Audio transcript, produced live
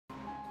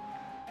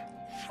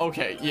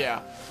Okay,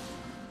 yeah.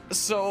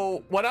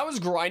 So, when I was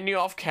grinding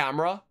off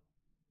camera,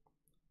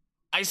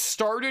 I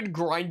started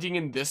grinding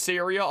in this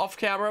area off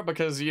camera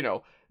because, you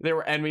know, there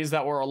were enemies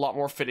that were a lot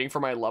more fitting for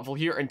my level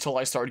here until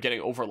I started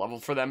getting over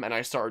leveled for them and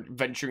I started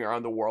venturing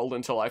around the world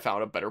until I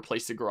found a better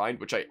place to grind,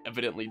 which I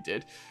evidently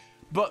did.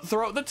 But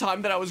throughout the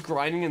time that I was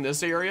grinding in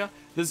this area,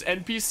 this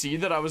NPC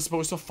that I was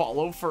supposed to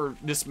follow for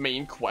this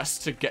main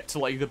quest to get to,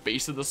 like, the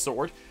base of the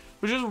sword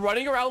was just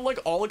running around, like,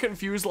 all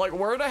confused, like,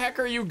 where the heck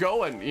are you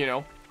going, you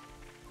know?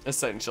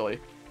 Essentially.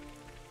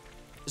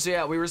 So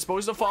yeah, we were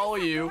supposed to follow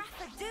you.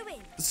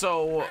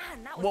 So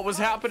what was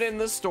happening in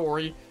this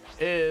story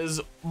is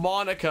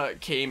Monica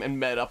came and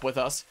met up with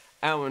us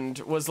and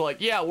was like,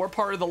 yeah, we're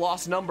part of the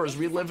Lost Numbers.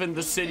 We live in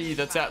the city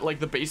that's at, like,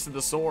 the base of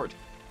the sword.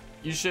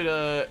 You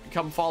should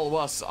come follow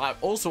us.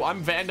 Also,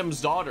 I'm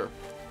Vandam's daughter.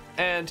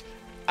 And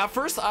at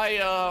first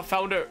I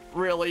found it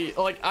really,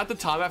 like, at the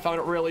time I found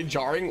it really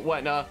jarring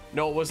when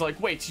Noah was like,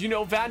 wait, you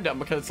know Vandam?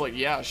 Because it's like,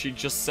 yeah, she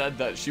just said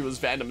that she was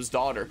Vandam's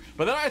daughter.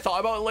 But then I thought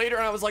about it later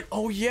and I was like,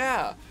 oh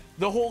yeah,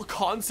 the whole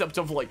concept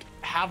of, like,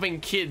 having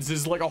kids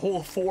is like a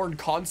whole foreign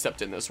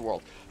concept in this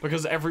world.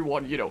 Because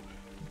everyone, you know,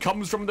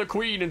 comes from the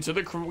queen, and to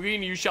the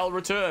queen you shall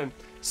return.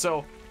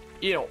 So,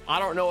 you know, I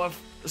don't know if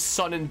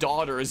son and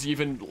daughter is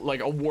even,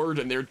 like, a word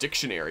in their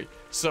dictionary.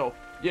 So,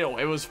 you know,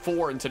 it was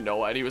foreign to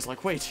Noah, and he was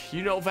like, wait,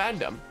 you know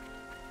Vandam?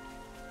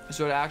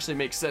 So it actually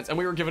makes sense. And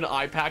we were given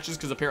eye patches,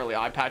 because apparently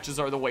eye patches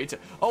are the way to...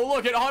 Oh,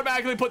 look, it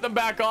automatically put them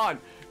back on.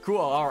 Cool,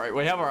 alright,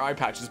 we have our eye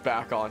patches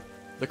back on.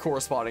 The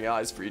corresponding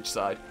eyes for each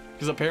side.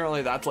 Because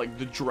apparently that's, like,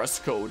 the dress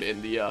code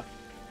in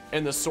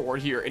the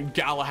sword here, in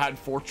Galahad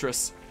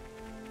Fortress.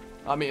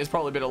 I mean, it's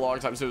probably been a long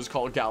time since it was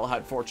called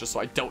Galahad Fortress, so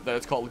I doubt that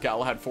it's called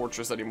Galahad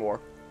Fortress anymore.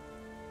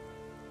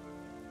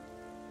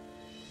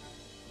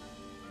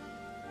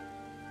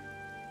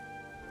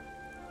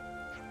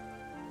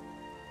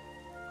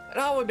 And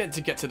how are we meant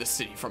to get to the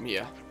city from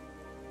here?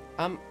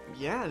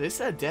 Yeah, this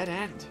is a dead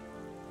end.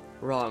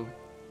 Wrong.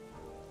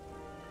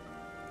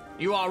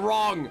 You are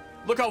wrong!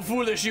 Look how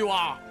foolish you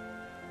are!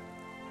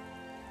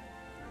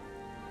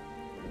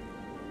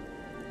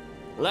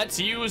 Let's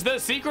use the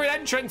secret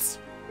entrance!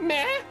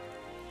 Meh!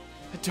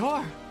 A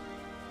door!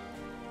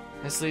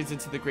 This leads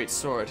into the Great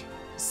Sword.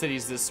 The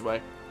city's this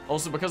way.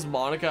 Also, because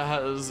Monica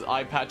has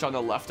eye patch on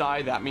the left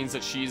eye, that means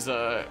that she's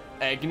a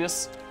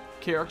Agnes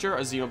character,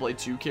 a Xenoblade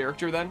 2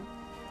 character then.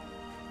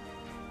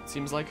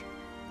 Seems like.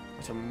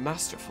 What a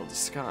masterful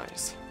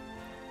disguise.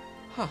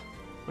 Huh.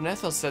 When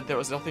Ethel said there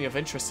was nothing of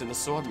interest in the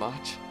sword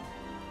march.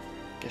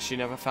 Guess she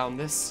never found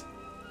this.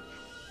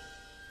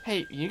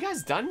 Hey, you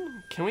guys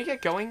done? Can we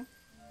get going?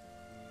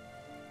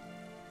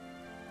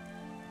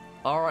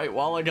 Alright,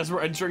 well, I guess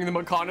we're entering the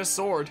Makana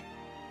sword.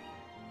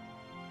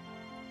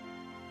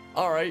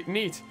 Alright,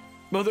 neat.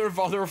 Mother of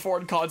other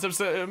foreign concepts.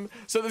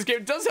 So this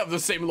game does have the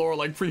same lore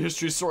like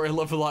prehistory story and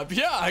Level Up.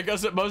 Yeah, I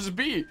guess it must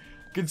be.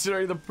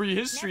 Considering the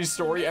prehistory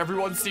story,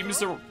 everyone seems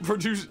to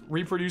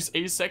reproduce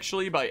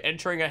asexually by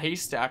entering a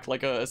haystack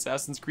like a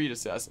Assassin's Creed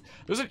assassin.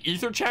 There's an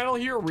ether channel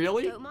here,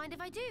 really? Don't mind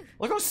if I do.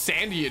 Look how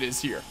sandy it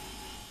is here.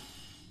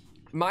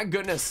 My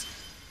goodness.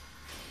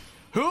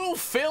 Who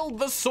filled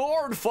the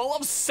sword full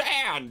of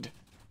sand?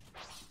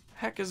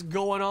 Heck is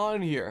going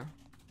on here?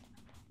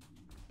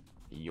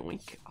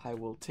 Yoink. I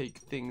will take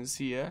things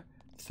here.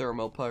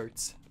 Thermal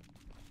parts.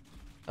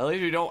 At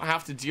least we don't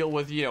have to deal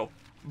with, you know,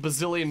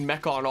 bazillion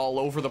mechon all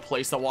over the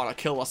place that want to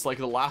kill us like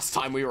the last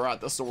time we were at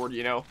the sword,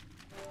 you know?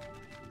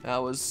 That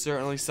was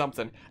certainly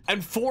something.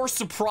 And 4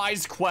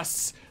 surprise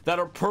quests that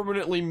are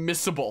permanently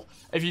missable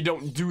if you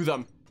don't do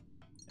them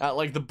at,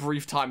 like, the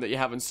brief time that you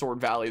have in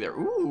Sword Valley there.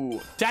 Ooh,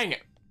 dang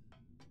it.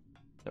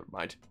 Never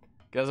mind.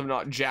 Guess I'm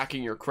not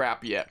jacking your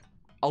crap yet.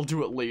 I'll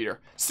do it later.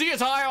 See ya,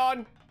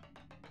 Tyon!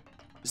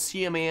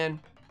 See ya, man.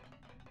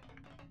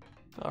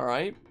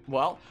 Alright,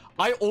 well,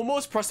 I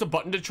almost pressed a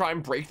button to try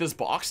and break this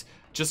box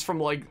just from,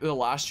 like, the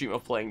last stream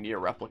of playing Nier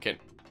Replicant.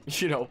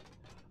 You know,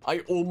 I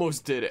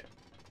almost did it.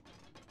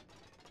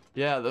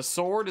 Yeah, the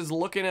sword is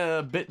looking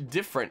a bit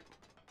different.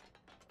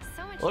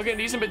 Looking a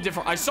decent bit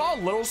different. I saw a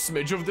little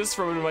smidge of this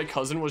from when my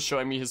cousin was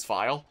showing me his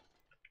file,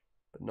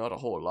 but not a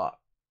whole lot.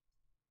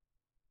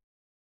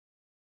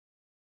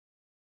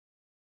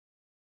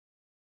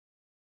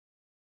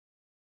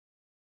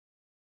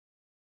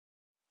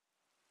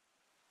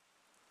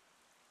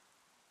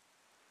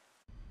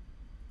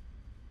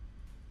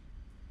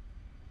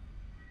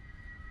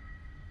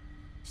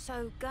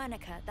 So,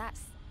 Guernica,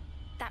 that's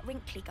that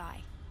wrinkly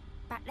guy.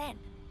 Back then.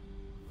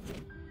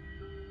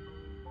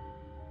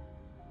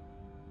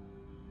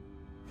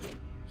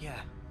 Yeah.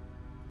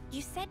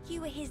 You said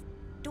you were his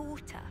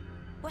daughter.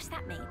 What's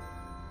that mean?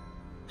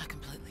 I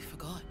completely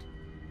forgot.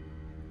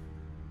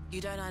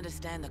 You don't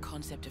understand the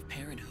concept of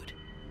parenthood.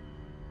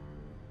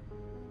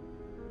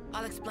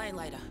 I'll explain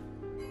later.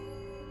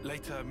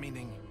 Later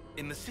meaning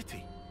in the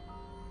city?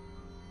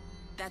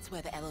 That's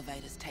where the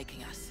elevator's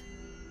taking us.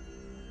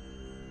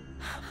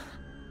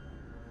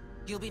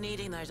 You'll be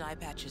needing those eye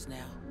patches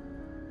now.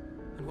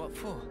 And what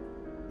for?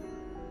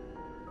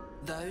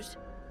 Those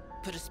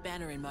put a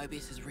spanner in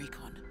Mobius's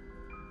recon.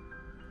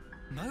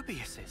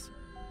 Mobius's?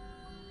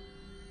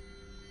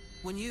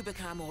 When you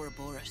become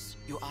Ouroboros,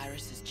 your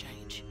irises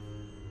change.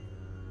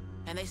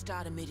 And they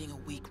start emitting a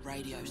weak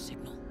radio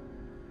signal.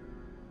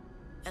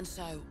 And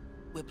so,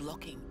 we're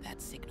blocking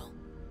that signal.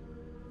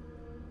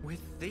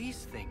 With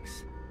these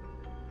things?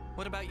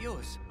 What about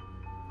yours?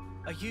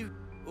 Are you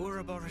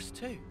Ouroboros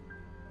too?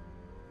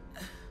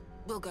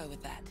 We'll go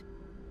with that.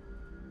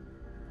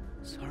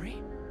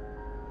 Sorry?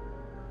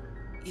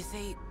 You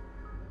see,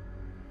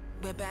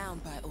 we're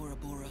bound by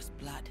Ouroboros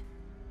blood.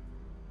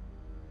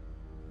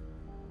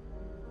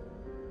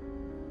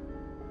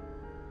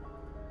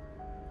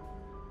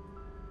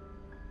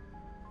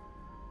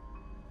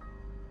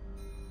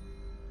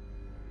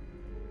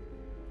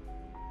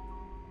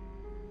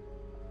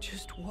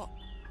 Just what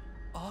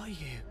are you?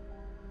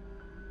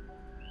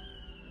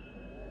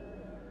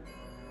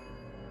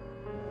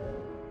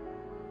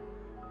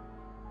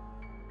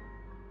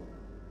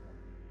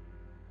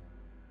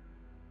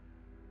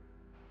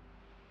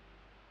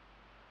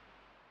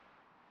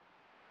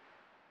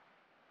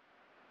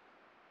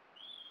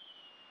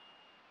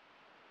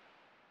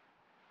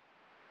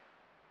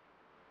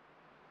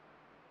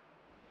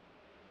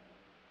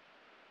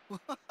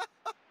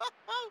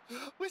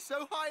 We're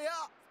so high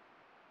up!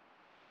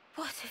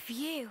 What a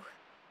view.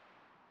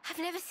 I've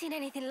never seen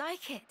anything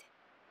like it.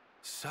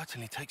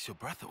 Certainly takes your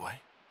breath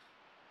away.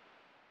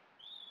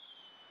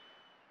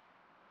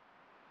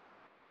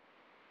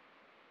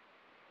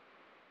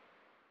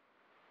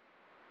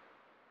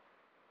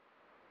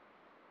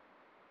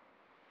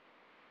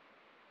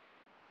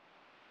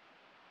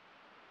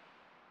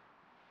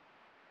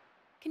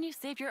 Can you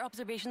save your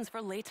observations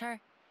for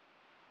later?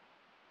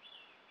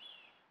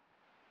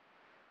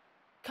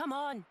 Come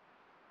on!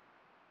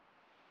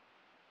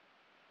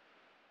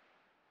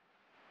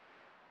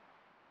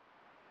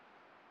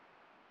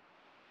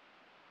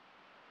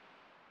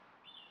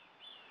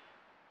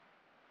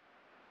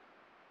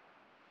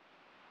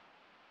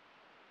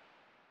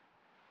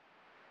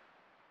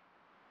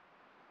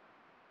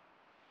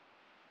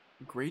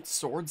 Great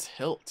sword's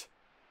hilt.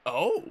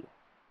 Oh.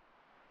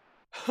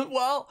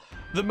 Well,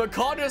 the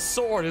Mikada's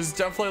sword is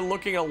definitely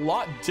looking a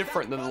lot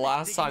different than the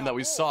last time that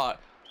we saw it.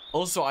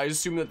 Also, I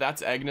assume that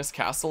that's Agnes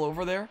Castle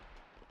over there.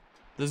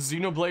 The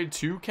Xenoblade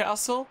 2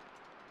 castle?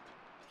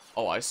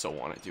 Oh, I so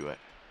want to do it.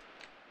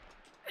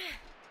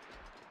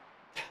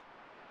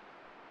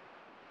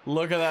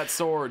 Look at that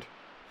sword.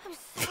 I'm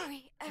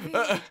sorry,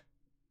 everyone.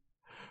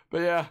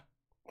 But yeah.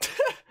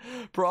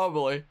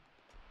 Probably.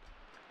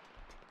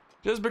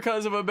 Just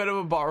because of a bit of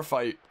a bar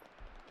fight.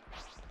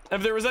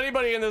 If there was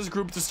anybody in this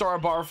group to start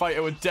a bar fight,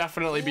 it would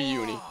definitely be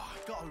Uni.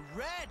 Got a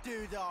rare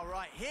doodah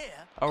right here.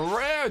 A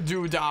rare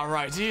doodah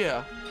right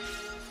here.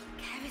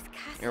 Kevis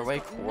Castle's Airway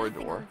got nothing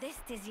corridor. on this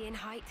dizzying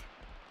height.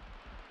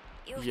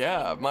 You're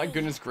Yeah, telling my me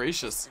goodness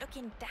gracious.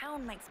 Looking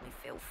down makes me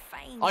feel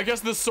faint. I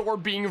guess the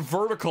sword being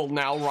vertical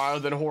now rather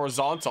than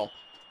horizontal.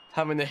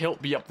 Having the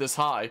hilt be up this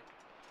high.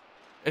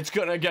 It's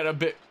gonna get a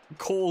bit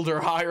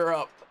colder higher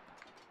up.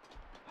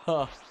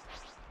 Huh.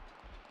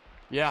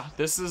 Yeah,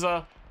 this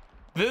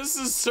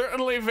is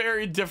certainly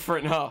very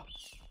different, huh?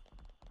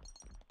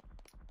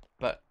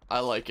 But I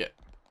like it.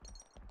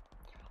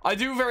 I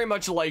do very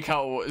much like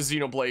how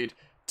Xenoblade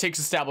takes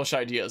established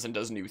ideas and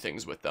does new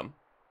things with them.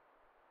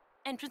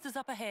 Entrance is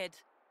up ahead.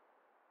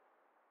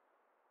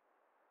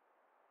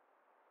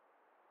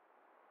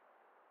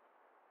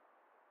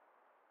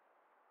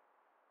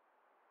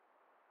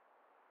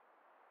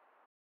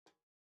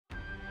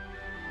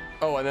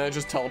 Oh, and then it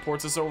just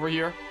teleports us over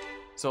here.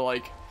 So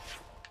like,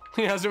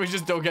 yeah, so we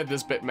just don't get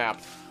this bit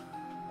mapped.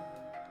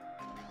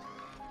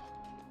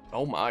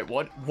 Oh my,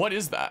 what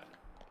is that?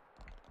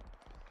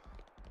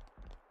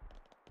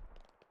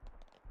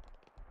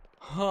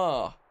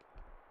 Huh.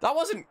 That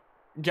wasn't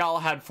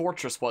Galahad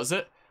Fortress, was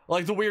it?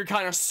 Like the weird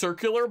kind of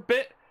circular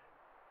bit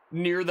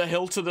near the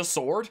hilt of the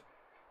sword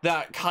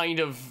that kind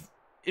of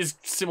is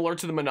similar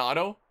to the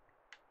Monado.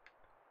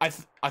 I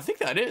think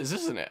that is,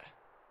 isn't it?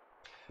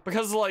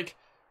 Because like,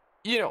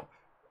 you know,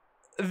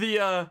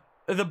 the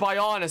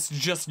Bionis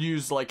just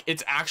used like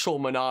its actual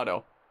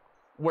Monado,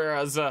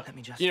 whereas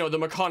you know, the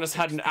Mechonis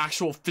had an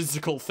actual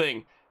physical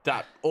thing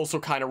that also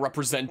kind of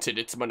represented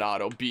its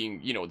Monado,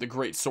 being, you know, the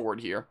great sword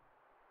here.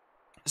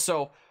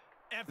 So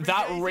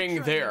that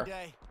ring there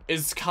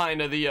is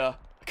kind of the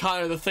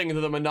thing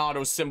that the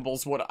Monado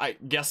symbols would, I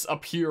guess,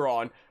 appear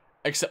on,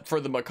 except for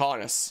the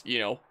Mechonis, you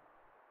know,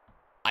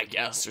 I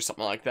guess, or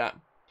something like that.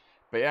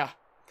 But yeah,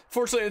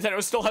 fortunately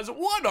Nintendo still has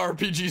one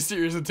RPG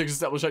series that takes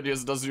established ideas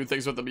and does new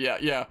things with them.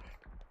 Yeah.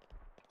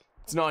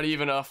 It's not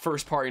even a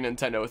first-party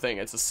Nintendo thing,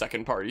 it's a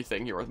second-party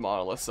thing here with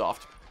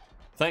MonolithSoft.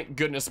 Thank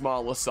goodness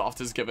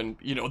MonolithSoft is given,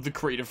 you know, the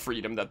creative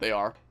freedom that they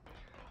are.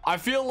 I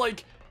feel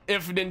like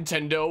if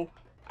Nintendo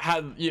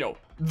had, you know,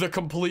 the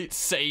complete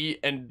say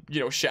and,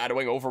 you know,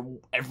 shadowing over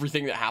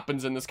everything that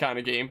happens in this kind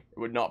of game, it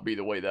would not be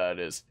the way that it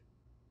is.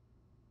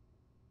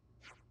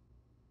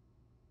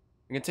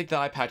 I'm gonna take the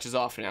eye patches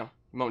off now.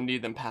 You won't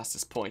need them past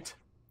this point.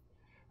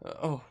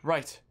 Oh,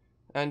 right.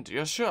 And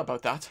you're sure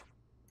about that?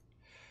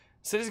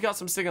 City's got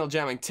some signal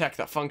jamming tech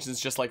that functions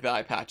just like the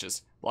eye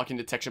patches. blocking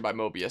detection by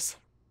Mobius.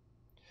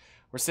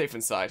 We're safe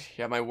inside.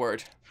 You have my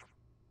word.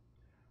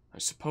 I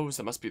suppose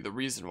that must be the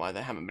reason why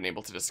they haven't been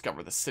able to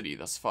discover the city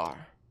thus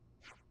far.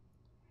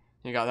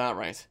 You got that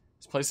right.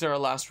 This place is our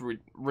last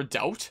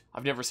redoubt?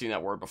 I've never seen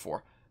that word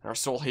before. And our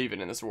sole haven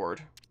in this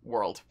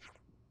world.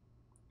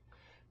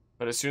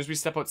 But as soon as we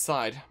step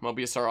outside,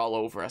 Mobius are all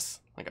over us,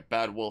 like a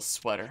bad wool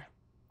sweater.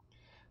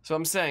 So what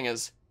I'm saying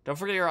is, don't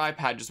forget your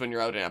iPad just when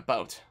you're out and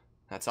about.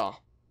 That's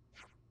all.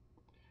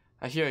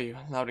 I hear you,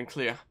 loud and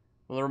clear.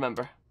 We'll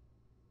remember.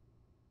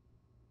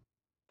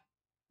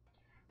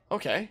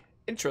 Okay,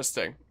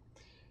 interesting.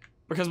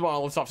 Because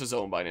MonolithSoft is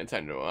owned by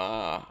Nintendo.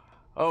 Ah,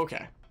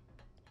 okay.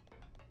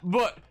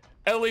 But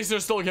at least they're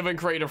still giving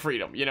creative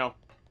freedom, you know?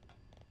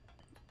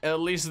 At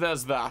least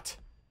there's that.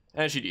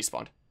 And she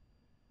despawned.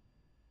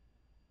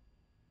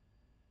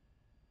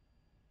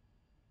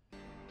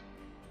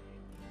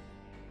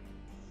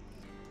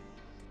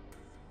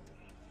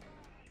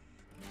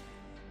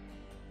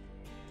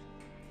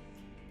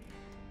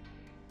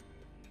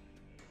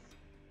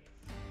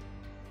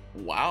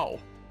 Wow.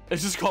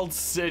 It's just called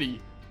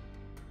City.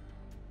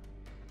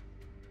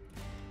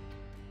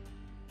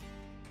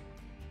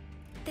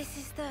 This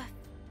is the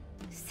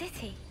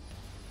city.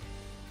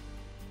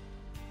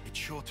 It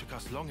sure took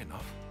us long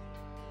enough.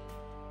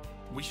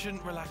 We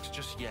shouldn't relax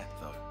just yet,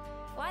 though.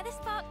 Why the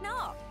spark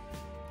not?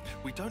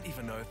 We don't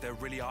even know if they're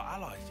really our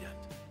allies yet.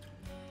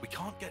 We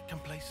can't get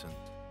complacent.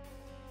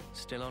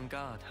 Still on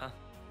guard, huh?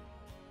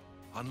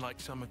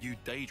 Unlike some of you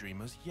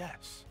daydreamers,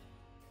 yes.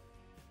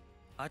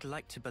 I'd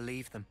like to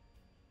believe them.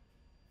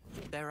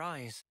 Their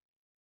eyes.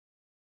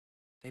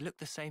 They look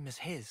the same as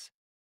his.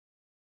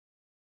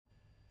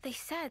 They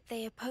said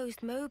they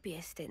opposed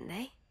Mobius, didn't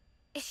they?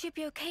 It should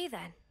be okay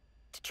then,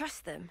 to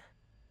trust them.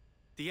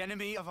 The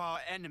enemy of our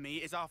enemy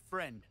is our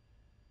friend.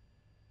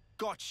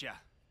 Gotcha.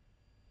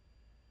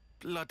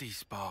 Bloody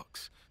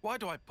Sparks. Why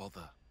do I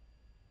bother?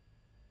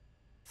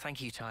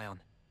 Thank you, Tyon,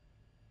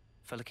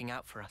 for looking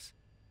out for us.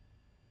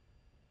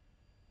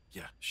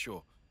 Yeah,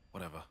 sure.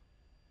 Whatever.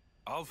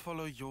 I'll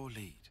follow your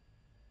lead.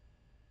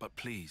 But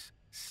please,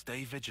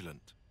 stay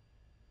vigilant.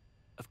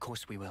 Of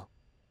course we will.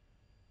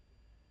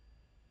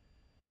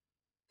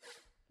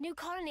 New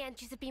colony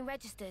entries have been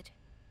registered.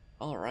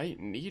 Alright,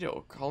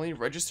 neato. Colony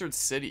registered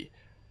city.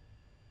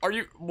 Are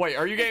you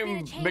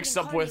getting change mixed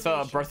in up with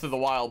colony Breath of the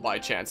Wild by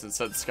chance and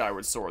said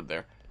Skyward Sword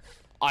there?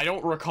 I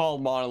don't recall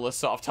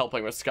MonolithSoft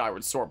helping with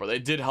Skyward Sword, but they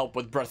did help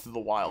with Breath of the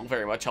Wild,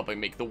 very much helping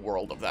make the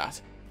world of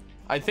that.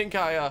 I think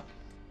I,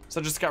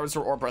 such as Skyward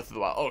Sword or Breath of the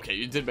Wild. Okay,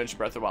 you did mention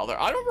Breath of the Wild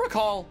there. I don't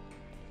recall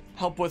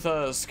help with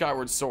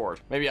Skyward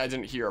Sword. Maybe I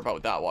didn't hear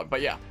about that one,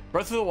 but yeah,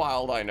 Breath of the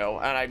Wild I know,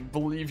 and I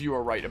believe you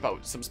were right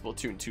about some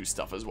Splatoon 2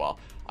 stuff as well.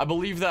 I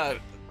believe that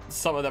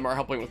some of them are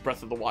helping with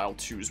Breath of the Wild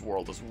 2's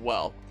world as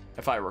well,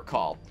 if I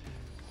recall.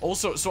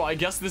 Also, so I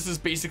guess this is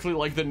basically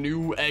like the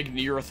new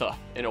Agneartha,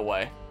 in a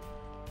way.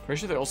 Pretty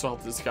sure they also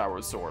helped in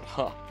Skyward Sword,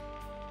 huh?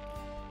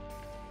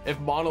 If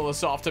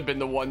MonolithSoft had been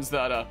the ones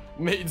that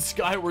made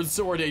Skyward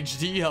Sword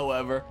HD,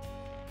 however,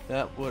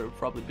 that would have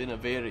probably been a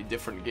very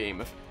different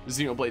game if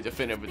Xenoblade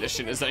Definitive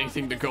Edition is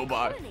anything to go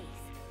by.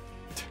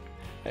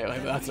 Anyway,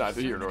 that's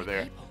neither here nor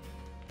there.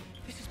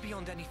 This is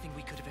beyond anything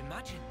we could have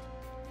imagined.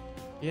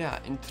 Yeah,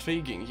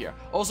 intriguing here.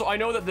 Also, I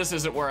know that this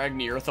isn't where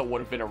Agneartha would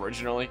have been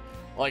originally.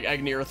 Like,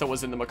 Agneartha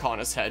was in the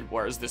Mechonis head,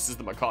 whereas this is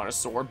the Mechonis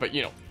sword, but,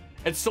 you know,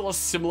 it's still a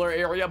similar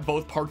area,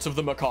 both parts of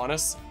the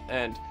Mechonis,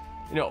 and,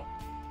 you know,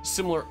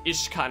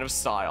 similar-ish kind of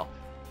style.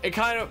 It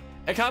kind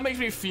of makes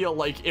me feel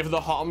like if the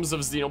Homs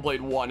of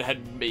Xenoblade 1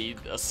 had made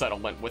a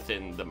settlement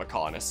within the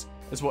Mechonis,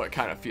 is what it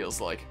kind of feels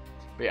like.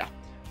 But yeah,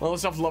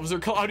 MonolithSoft loves their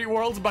cloudy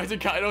worlds by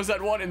Taikaido's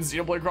at 1 and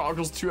Xenoblade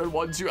Chronicles 2 at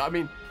 1 too. I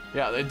mean,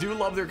 yeah, they do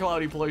love their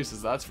cloudy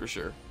places, that's for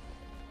sure.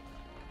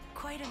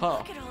 Quite a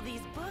look at all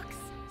these books.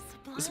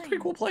 Sublime. It's a pretty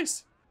cool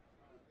place.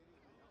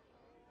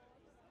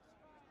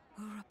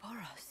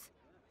 Ouroboros.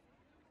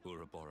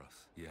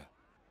 Ouroboros, yeah.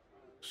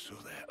 So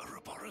they're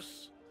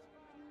Ouroboros?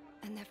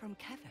 And they're from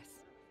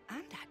Kevis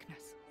and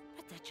Agnes.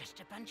 But they're just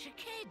a bunch of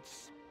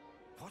kids.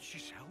 Watch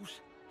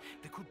yourselves.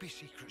 There could be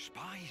secret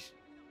spies.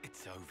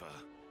 It's over.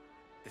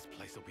 This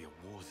place will be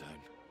a war zone.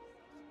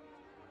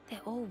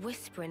 They're all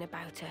whispering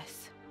about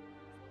us.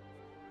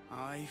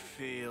 I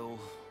feel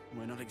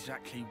we're not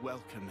exactly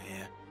welcome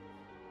here.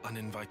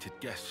 Uninvited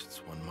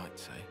guests, one might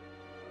say.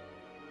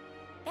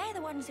 They're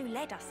the ones who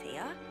led us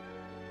here.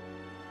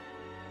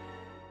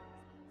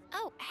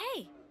 Oh,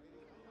 hey!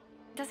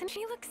 Doesn't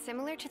she look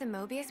similar to the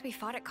Mobius we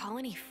fought at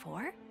Colony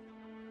 4?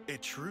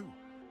 It's true.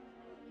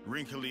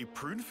 Wrinkly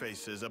prune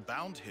faces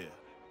abound here.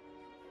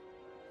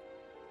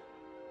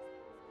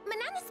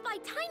 Manana spy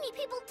tiny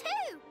people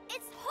too!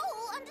 It's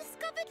whole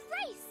undiscovered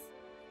race!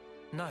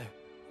 No.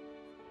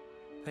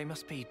 They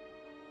must be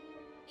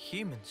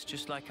humans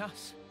just like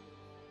us.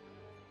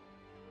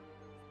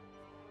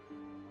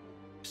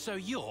 So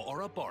you're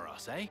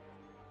Ouroboros, eh?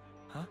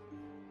 Huh?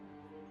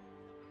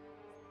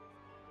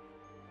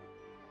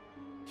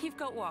 You've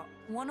got what,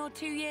 1 or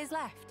 2 years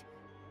left?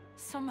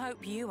 Some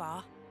hope you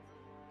are.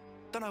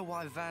 Don't know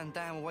why Van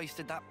Dam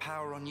wasted that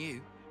power on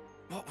you.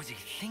 What was he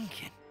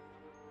thinking?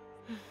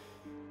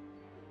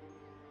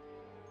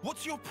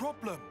 What's your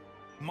problem?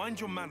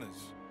 Mind your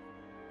manners.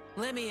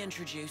 Let me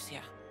introduce you.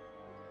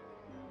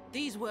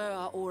 These were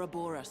our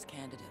Ouroboros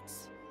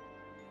candidates.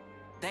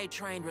 They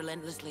trained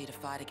relentlessly to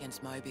fight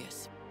against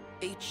Mobius.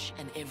 Each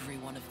and every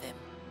one of them.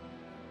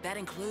 That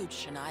includes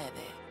Shania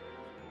there.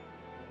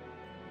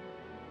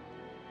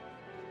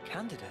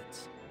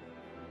 Candidates?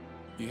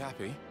 You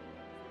happy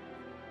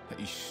that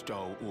you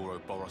stole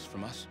Ouroboros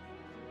from us?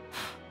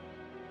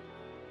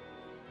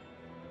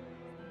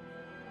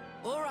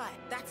 All right,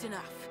 that's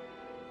enough.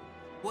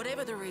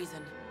 Whatever the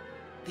reason,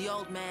 the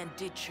old man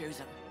did choose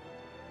them.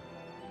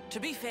 To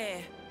be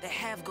fair, they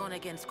have gone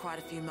against quite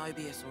a few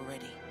Mobius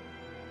already.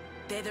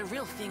 They're the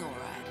real thing, all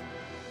right.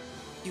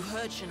 You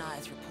heard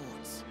Shania's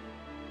reports.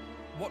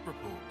 What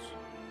reports?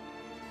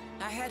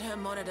 I had her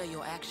monitor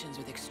your actions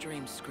with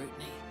extreme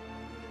scrutiny.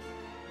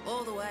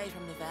 All the way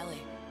from the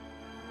valley.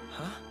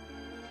 Huh?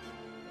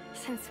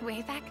 Since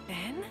way back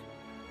then?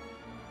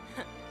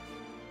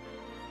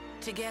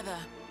 Together,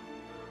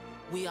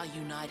 we are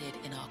united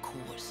in our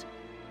cause.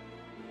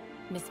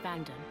 Miss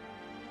Vandam.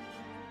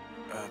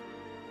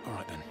 All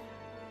right then.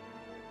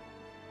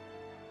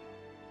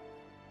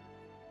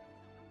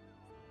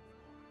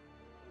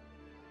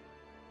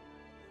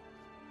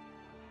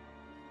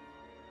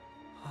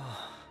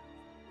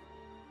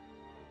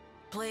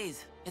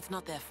 Please, it's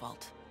not their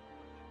fault.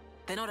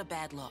 They're not a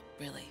bad lot,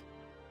 really.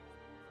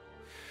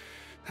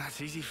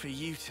 That's easy for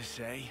you to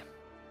say.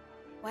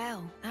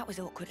 Well, that was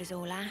awkward as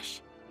all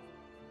ash.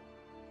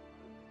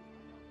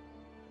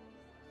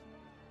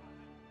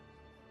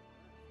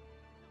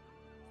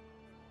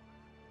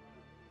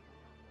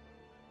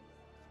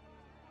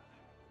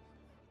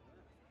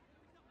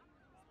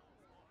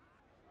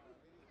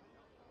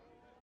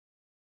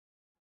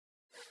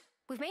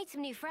 We've made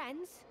some new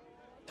friends.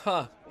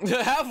 Huh.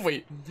 Have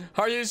we?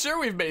 Are you sure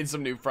we've made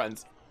some new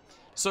friends?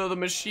 So the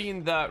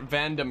machine that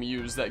Vandam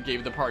used that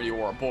gave the party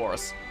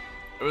Ouroboros,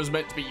 it was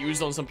meant to be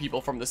used on some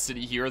people from the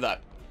city here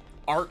that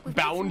aren't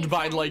bound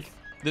by, like,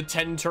 the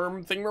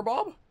 10-term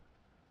thingamabob?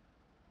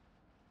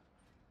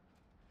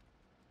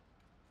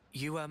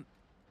 You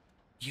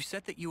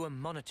said that you were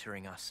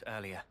monitoring us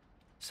earlier.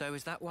 So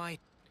is that why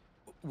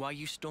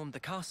you stormed the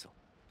castle?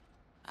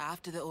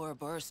 After the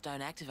Ouroboros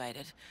stone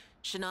activated,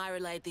 Shania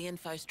relayed the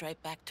info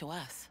straight back to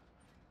us.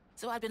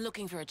 So I'd been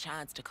looking for a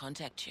chance to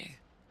contact you.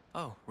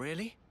 Oh,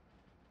 really?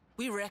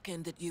 We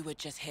reckoned that you would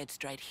just head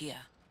straight here.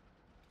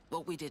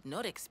 What we did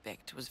not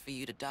expect was for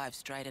you to dive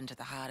straight into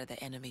the heart of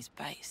the enemy's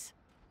base.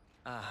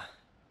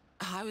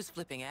 I was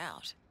flipping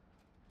out.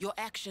 Your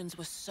actions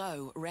were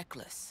so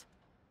reckless.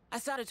 I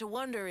started to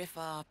wonder if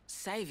our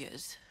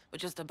saviors were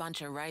just a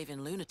bunch of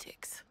raving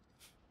lunatics.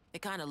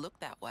 It kind of looked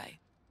that way.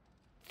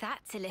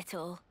 That's a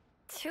little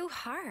too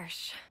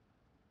harsh.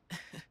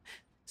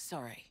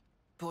 Sorry.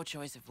 Poor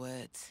choice of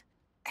words.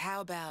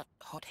 How about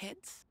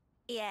hotheads?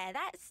 Yeah,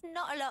 that's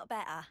not a lot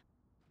better.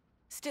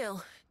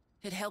 Still,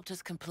 it helped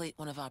us complete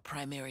one of our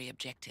primary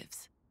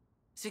objectives.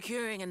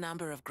 Securing a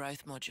number of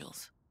growth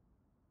modules.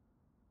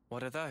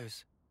 What are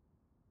those?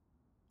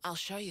 I'll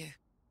show you.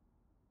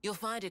 You'll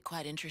find it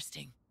quite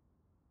interesting.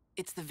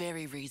 It's the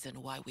very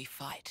reason why we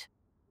fight.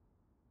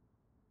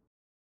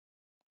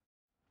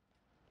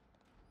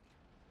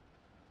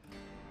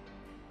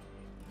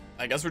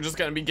 I guess we're just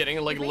gonna be getting,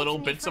 like, little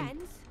bits of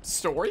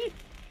story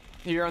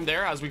here and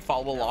there as we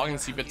follow along and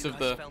see bits of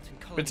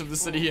the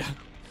city.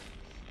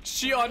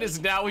 Shion is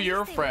now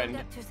your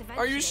friend.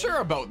 Are you sure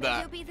about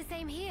that? You'll be the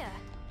same here.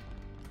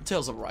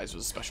 Tales of Rise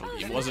was a special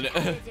game, wasn't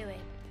it?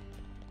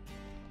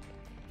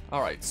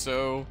 Alright,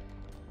 so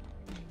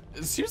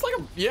it seems like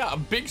a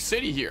big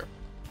city here.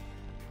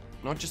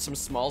 Not just some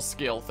small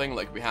scale thing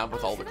like we have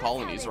with all the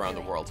colonies around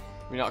the world.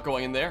 We're not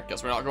going in there?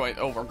 Guess we're not going.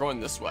 Oh, we're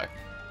going this way.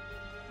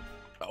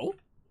 Oh?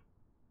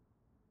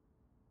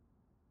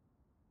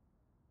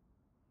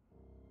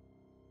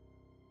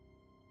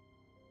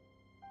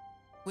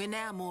 We're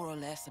now more or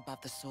less above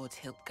the Sword's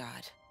hilt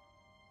guard.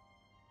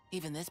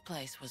 Even this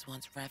place was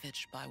once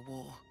ravaged by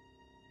war.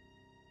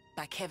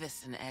 By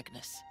Kevis and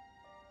Agnes.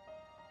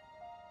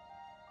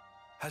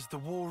 Has the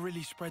war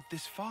really spread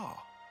this far?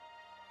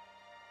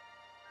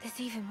 There's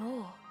even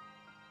more.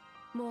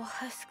 More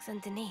husks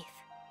underneath.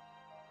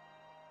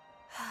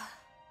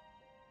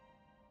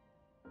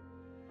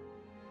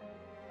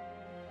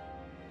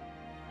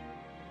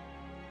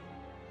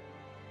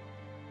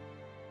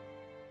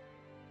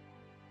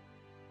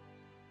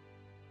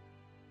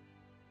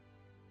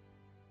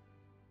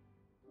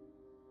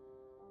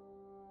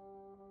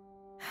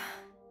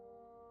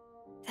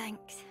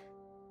 Thanks.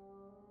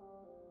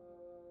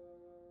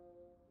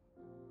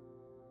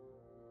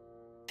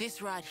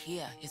 This right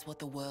here is what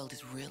the world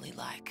is really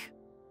like.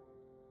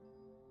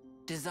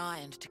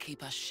 Designed to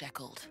keep us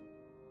shackled.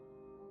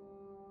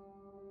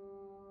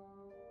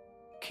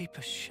 Keep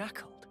us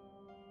shackled?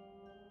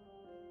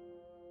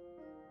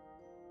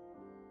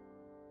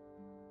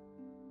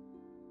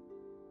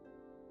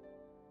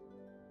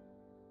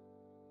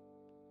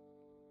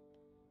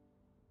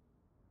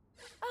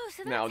 Oh,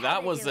 so Now that's how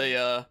that they was do it.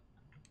 a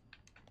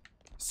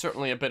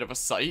certainly a bit of a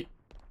sight.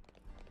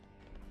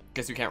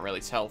 Guess you can't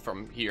really tell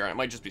from here. It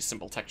might just be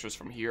simple textures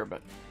from here,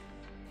 but...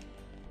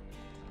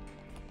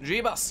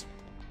 Jeebus!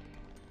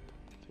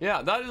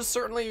 Yeah, that is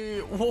certainly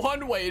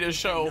one way to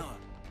show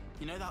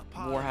You know that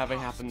part war having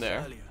happened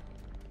there. earlier?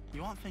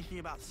 You aren't thinking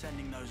about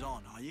sending those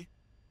on, are you?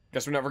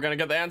 Guess we're never gonna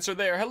get the answer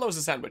there. Hello's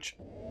a sandwich.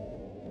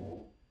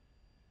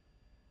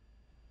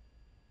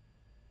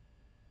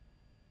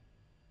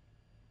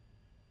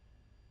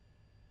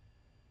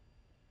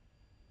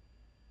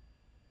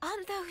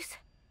 Aren't those...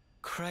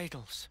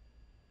 Cradles.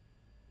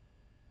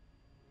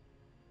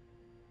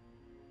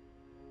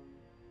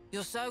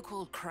 Your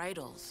so-called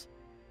cradles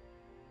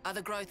are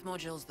the growth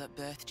modules that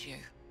birthed you.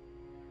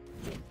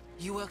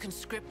 You were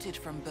conscripted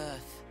from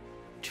birth,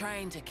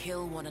 trained to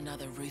kill one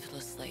another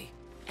ruthlessly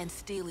and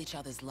steal each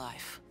other's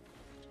life.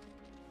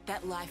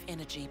 That life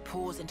energy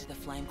pours into the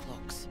flame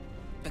clocks,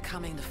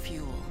 becoming the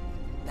fuel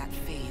that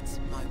feeds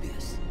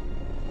Mobius.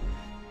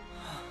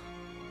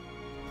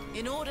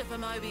 In order for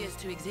Mobius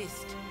to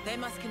exist, they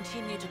must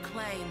continue to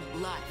claim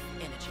life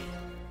energy.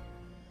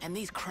 And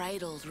these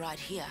cradles right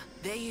here,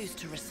 they're used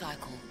to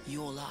recycle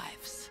your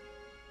lives.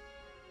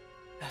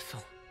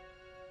 Ethel.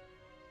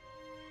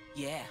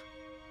 Yeah.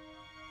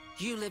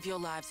 You live your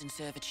lives in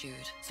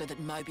servitude so that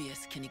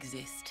Mobius can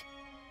exist.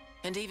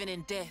 And even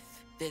in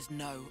death, there's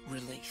no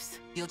release.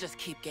 You'll just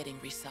keep getting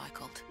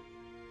recycled.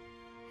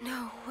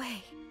 No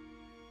way.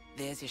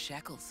 There's your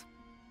shackles.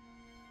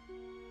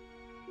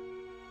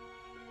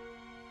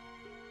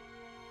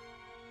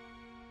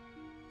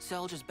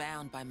 Soldiers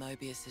bound by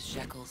Mobius's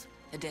shackles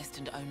are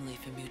destined only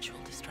for mutual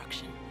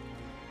destruction.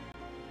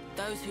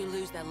 Those who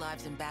lose their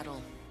lives in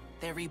battle,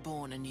 they're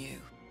reborn anew.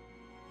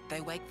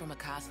 They wake from a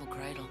castle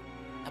cradle,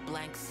 a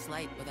blank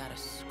slate without a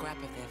scrap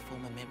of their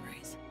former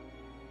memories.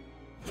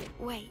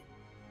 Wait,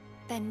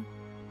 then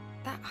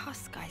that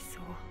husk I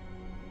saw...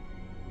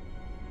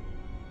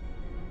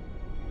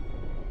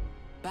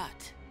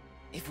 But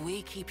if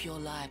we keep your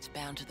lives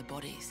bound to the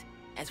bodies,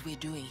 as we're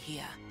doing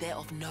here, they're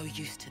of no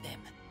use to them.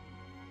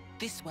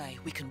 This way,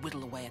 we can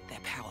whittle away at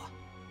their power.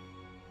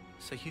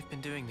 So you've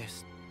been doing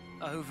this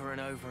over and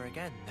over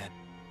again, then?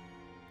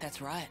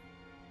 That's right.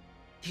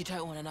 You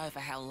don't want to know for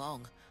how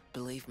long,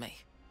 believe me.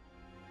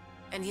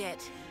 And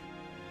yet,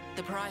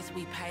 the price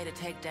we pay to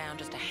take down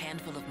just a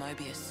handful of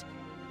Mobius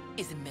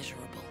is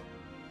immeasurable.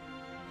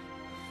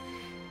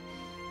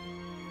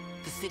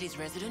 The city's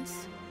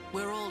residents,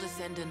 we're all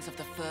descendants of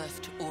the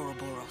first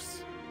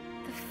Ouroboros.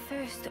 The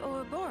first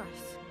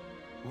Ouroboros?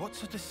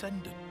 What's a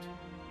descendant?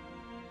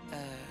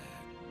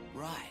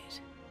 Right.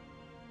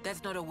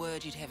 That's not a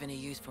word you'd have any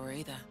use for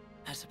either,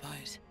 I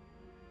suppose.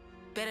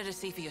 Better to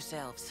see for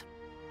yourselves.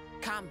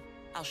 Come,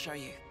 I'll show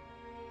you.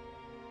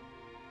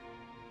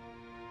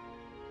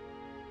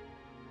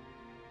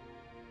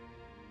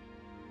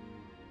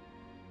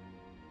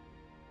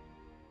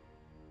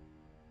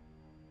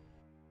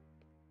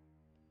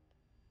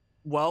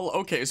 Well,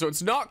 okay, so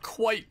it's not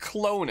quite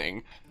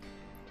cloning,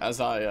 as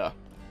I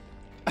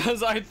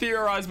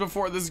theorized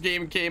before this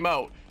game came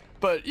out.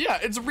 But yeah,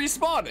 it's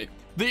respawning.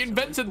 They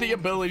invented the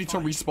ability to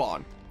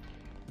respawn.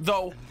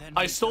 Though,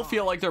 I still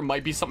feel like there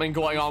might be something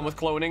going on with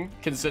cloning,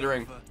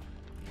 considering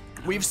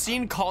we've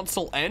seen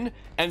Console N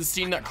and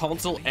seen that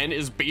Console N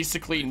is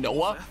basically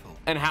Noah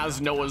and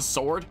has Noah's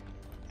sword.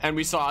 And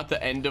we saw at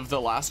the end of the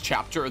last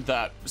chapter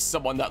that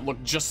someone that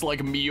looked just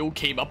like Miu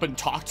came up and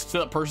talked to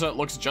the person that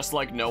looks just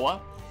like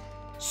Noah.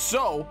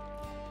 So,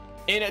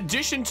 in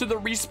addition to the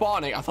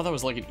respawning, I thought that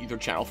was like an Ether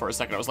channel for a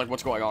second. I was like,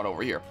 what's going on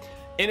over here?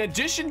 In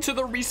addition to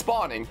the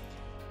respawning,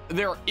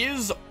 there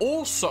is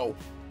also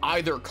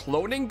either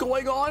cloning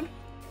going on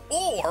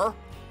or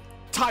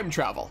time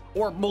travel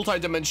or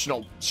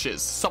multi-dimensional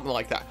shiz, something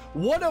like that.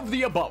 One of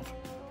the above.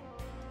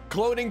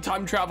 Cloning,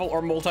 time travel,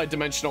 or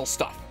multi-dimensional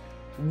stuff.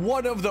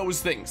 One of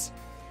those things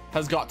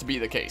has got to be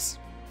the case.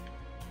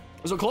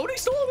 So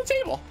cloning's still on the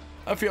table,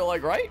 I feel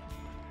like, right?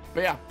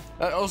 But yeah,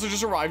 that also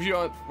just remind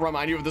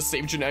you of the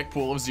same genetic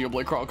pool of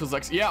Xenoblade Chronicles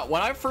X. Yeah,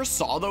 when I first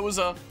saw those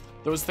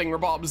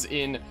thingamabobs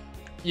in,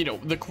 you know,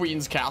 the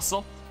Queen's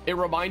Castle, it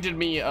reminded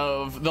me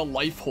of the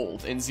life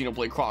hold in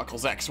Xenoblade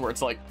Chronicles X, where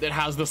it's like, it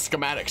has the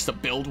schematics to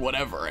build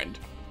whatever, and,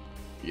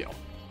 you know,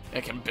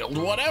 it can build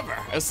whatever,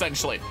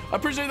 essentially. I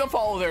appreciate the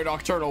follow there,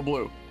 Nocturnal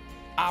Blue.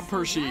 I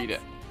appreciate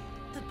it.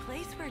 The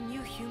place where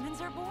new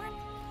humans are born?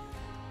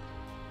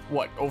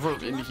 What, over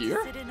I'd in love to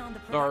here? sit in on the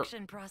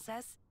production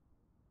process.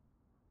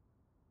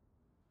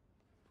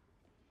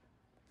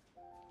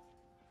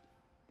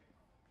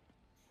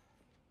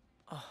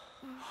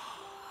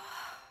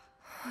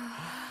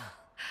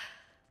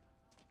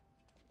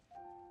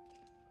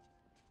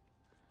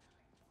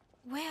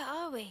 Where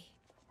are we?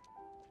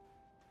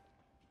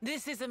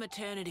 This is a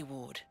maternity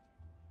ward.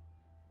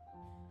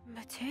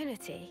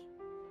 Maternity?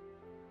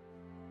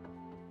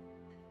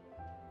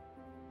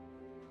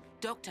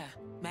 Doctor,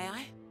 may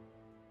I?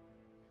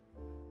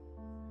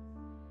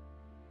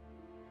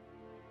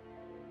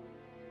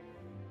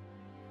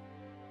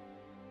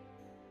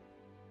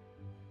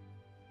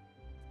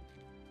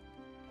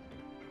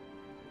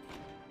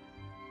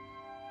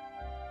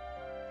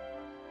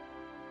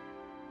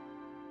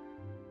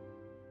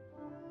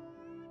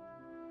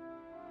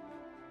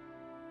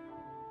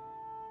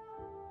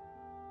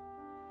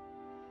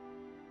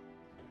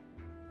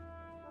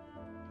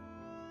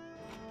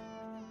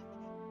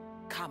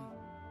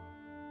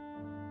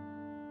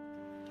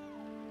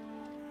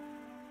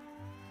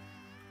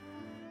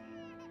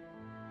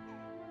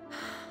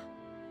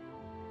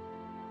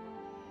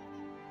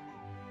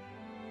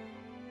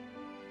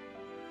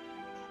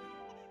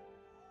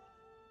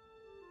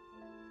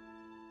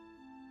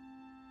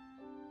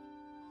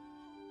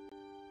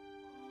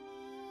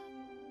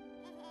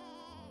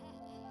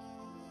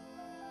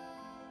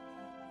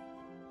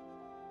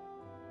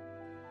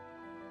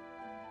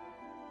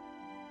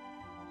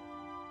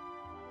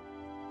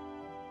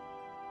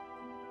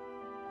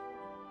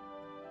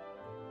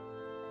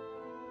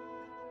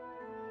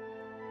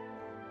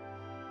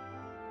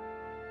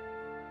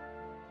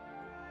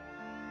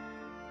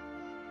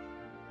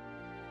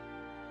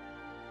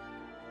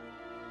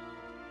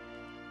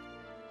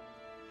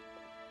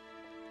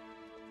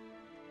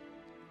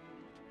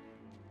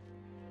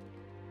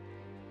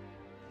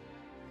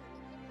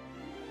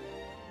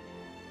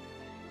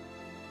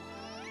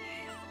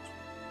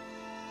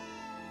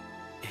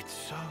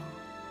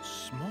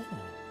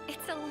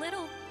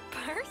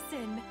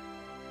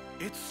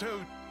 It's so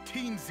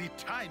teensy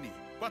tiny,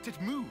 but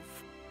it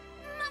move.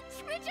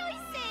 Much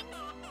rejoicing!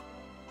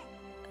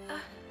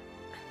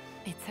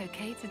 It's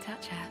okay to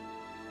touch her.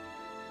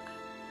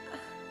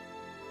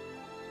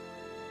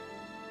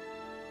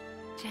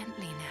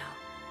 Gently now.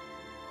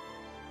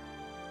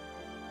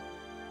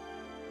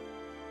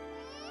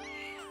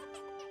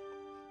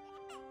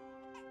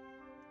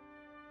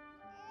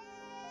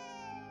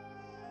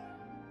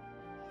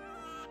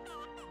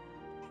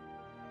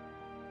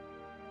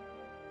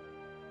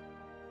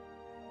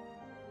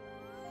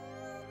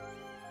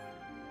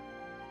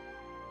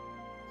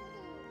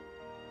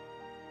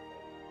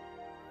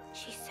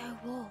 She's so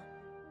warm.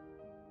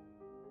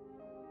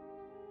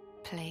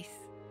 Place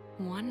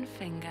one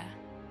finger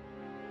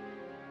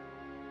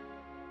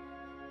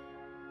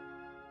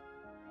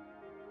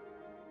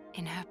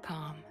in her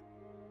palm.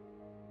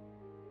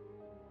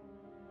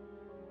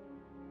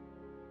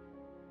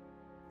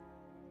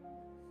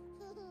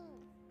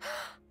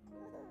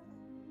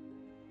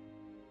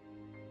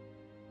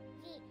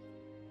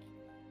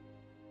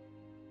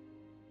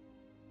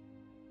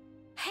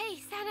 Hey,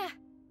 Sana!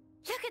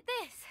 Look at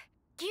this!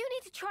 You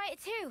need to try it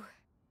too!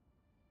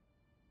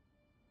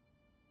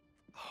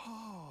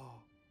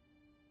 Oh.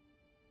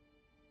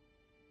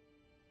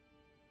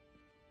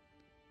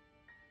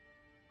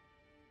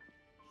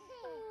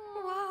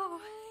 Whoa,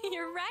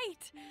 you're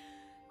right.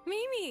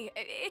 Mimi,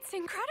 it's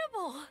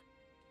incredible.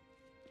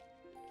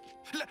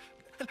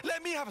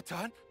 Let me have a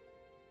turn.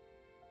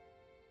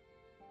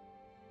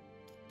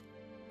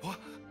 What?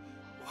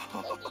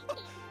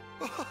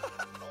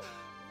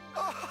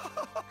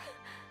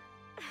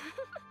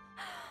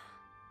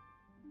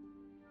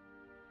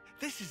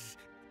 This is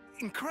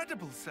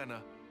incredible,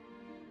 Senna.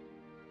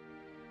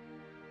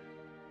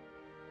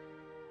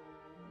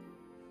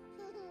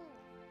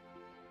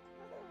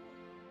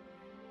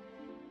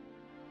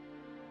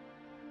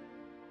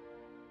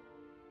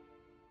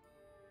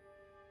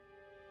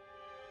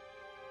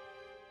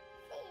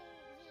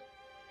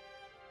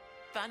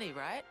 Funny,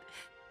 right?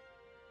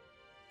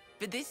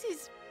 But this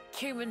is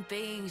human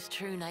beings'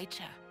 true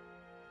nature.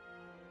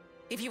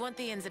 If you want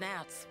the ins and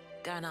outs,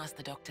 go and ask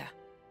the doctor.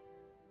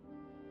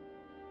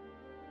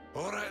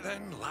 All right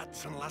then,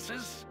 lads and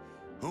lasses.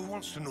 Who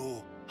wants to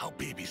know how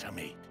babies are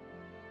made?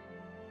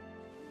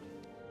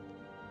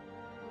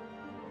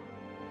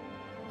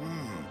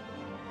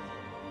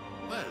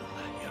 Well,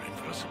 you're in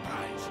for a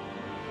surprise.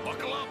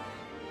 Buckle up!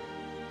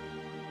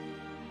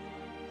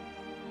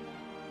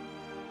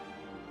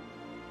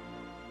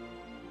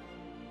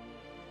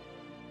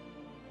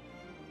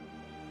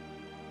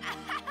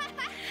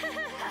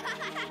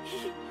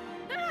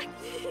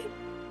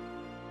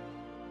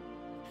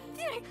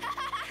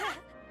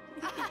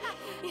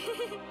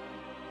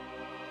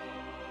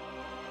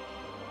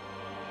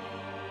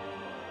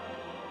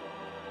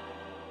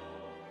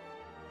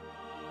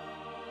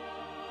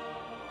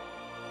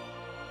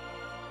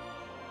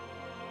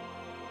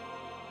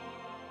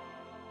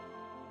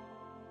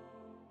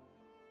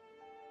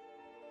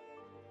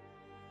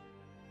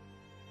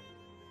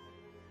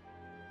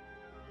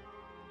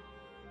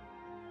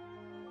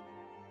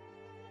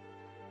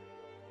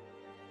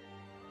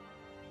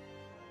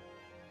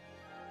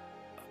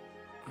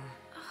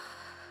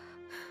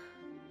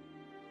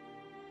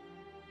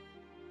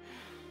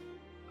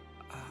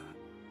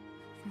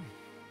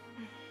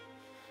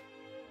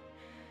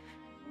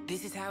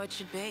 This is how it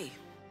should be.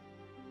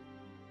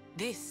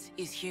 This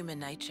is human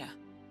nature.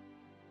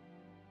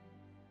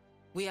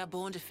 We are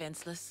born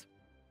defenseless,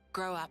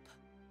 grow up.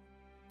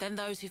 Then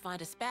those who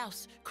find a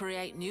spouse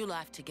create new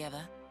life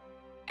together,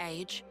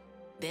 age,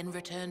 then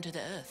return to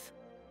the earth.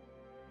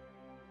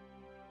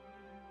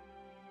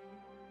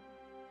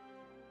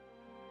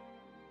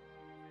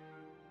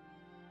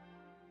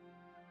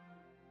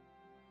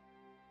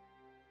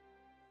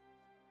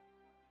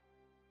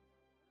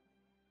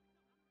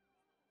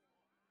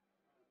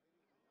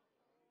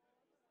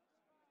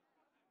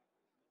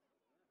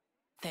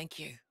 Thank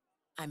you.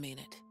 I mean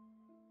it.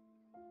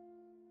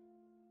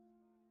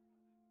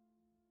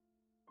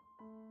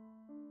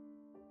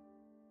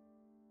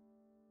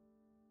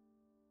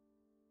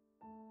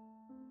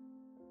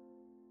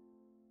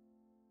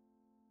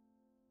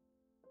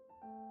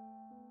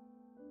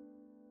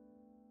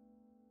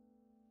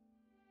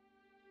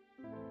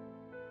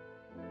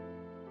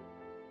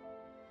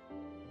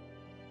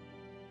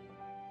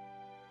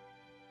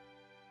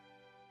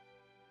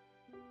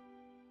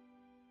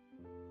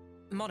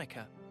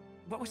 Monica,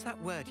 what was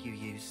that word you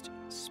used?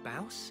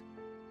 Spouse?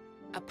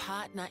 A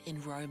partner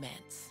in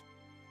romance.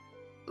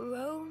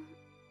 Rome?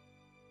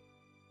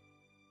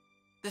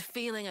 The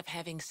feeling of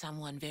having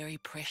someone very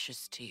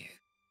precious to you.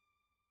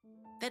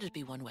 That'd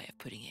be one way of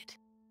putting it.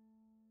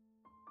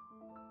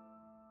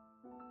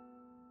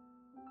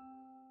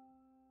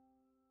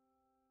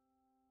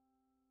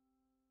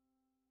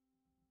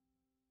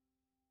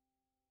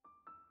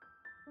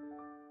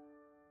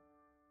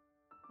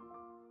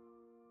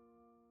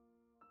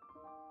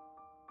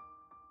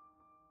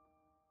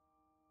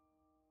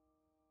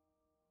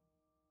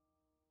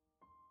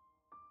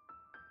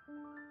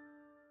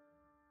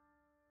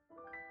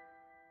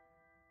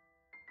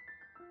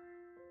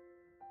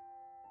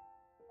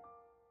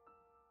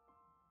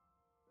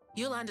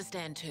 You'll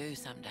understand too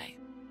someday.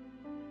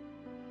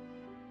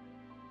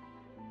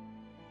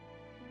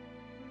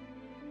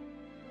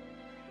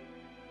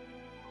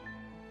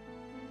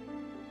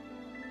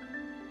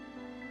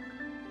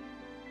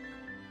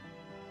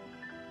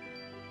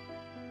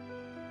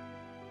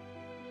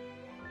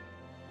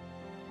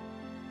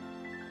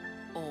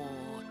 Or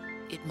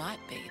it might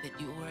be that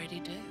you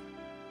already do.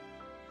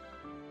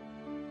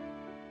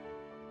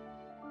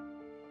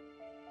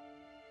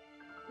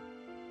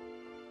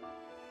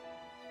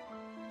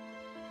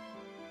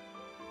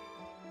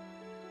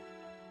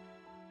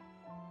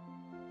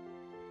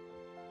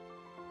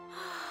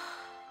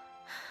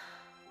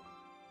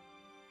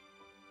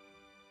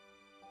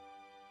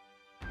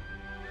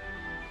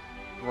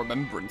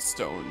 Remembrance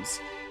stones.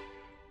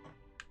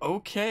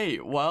 Okay,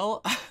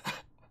 well,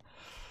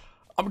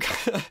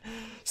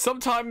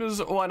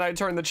 sometimes when I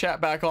turn the chat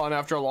back on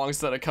after a long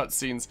set of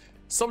cutscenes,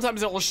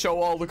 sometimes it will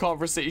show all the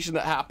conversation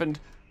that happened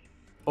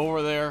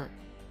over there,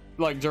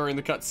 like during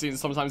the cutscenes.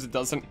 Sometimes it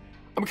doesn't.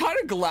 I'm kind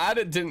of glad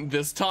it didn't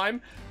this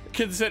time,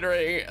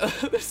 considering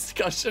the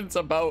discussions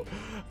about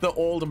the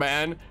old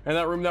man in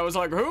that room that was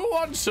like, who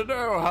wants to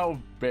know how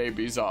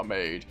babies are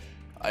made?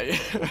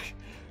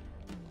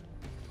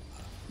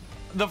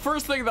 The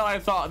first thing that I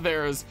thought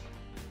there is,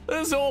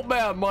 this old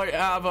man might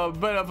have a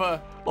bit of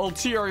a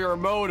ulterior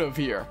motive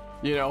here,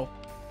 you know,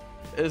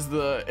 is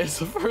the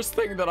first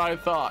thing that I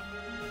thought.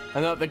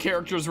 And that the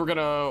characters were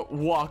gonna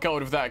walk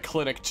out of that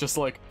clinic just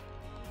like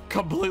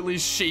completely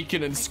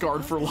shaken and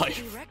scarred for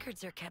life.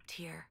 Records are kept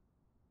here.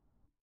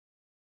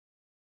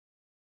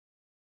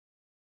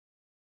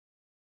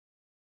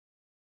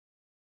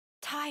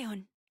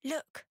 Tyon,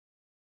 look.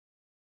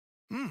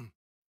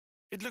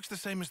 It looks the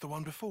same as the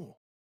one before.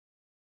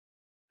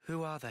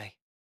 Who are they?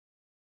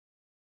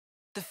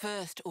 The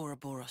first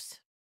Ouroboros.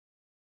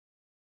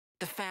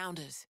 The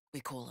founders,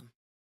 we call them.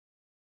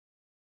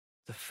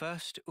 The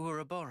first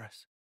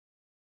Ouroboros?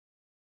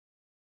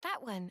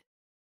 That one.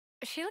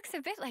 She looks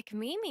a bit like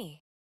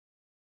Mimi.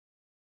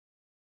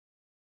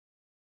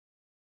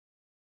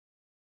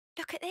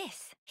 Look at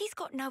this. He's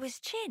got Noah's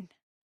chin.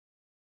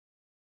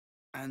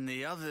 And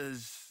the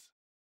others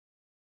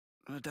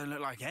don't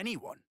look like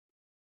anyone.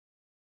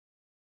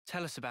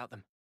 Tell us about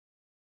them.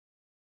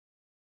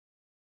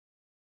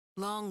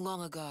 Long,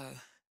 long ago,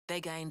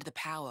 they gained the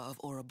power of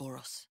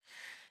Ouroboros.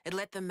 It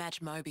let them match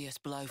Mobius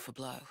blow for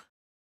blow.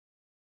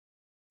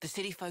 The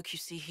city folk you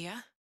see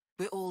here,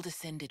 we're all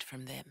descended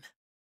from them.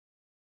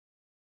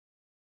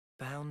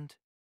 Bound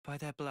by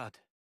their blood?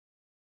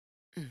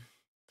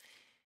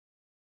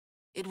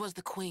 It was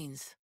the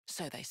queens,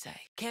 so they say.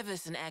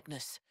 Kevis and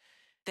Agnes.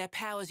 Their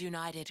powers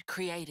united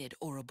created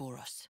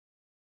Ouroboros.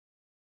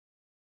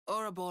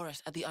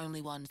 Ouroboros are the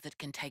only ones that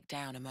can take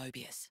down a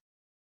Mobius.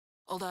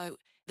 Although,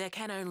 there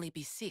can only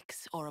be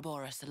 6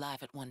 Ouroboros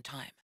alive at one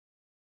time.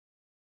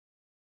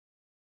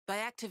 By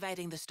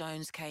activating the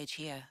stone's cage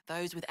here,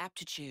 those with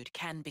aptitude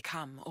can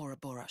become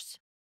Ouroboros.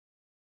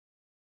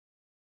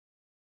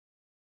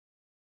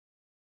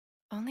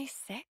 Only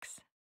 6?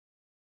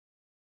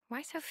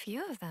 Why so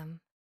few of them?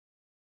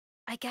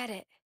 I get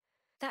it.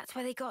 That's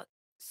why they got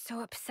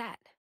so upset.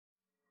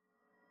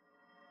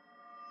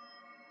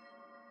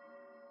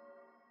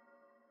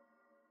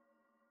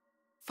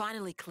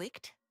 Finally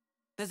clicked?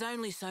 There's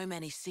only so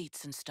many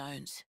seats and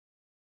stones.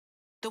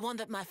 The one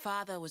that my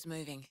father was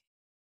moving,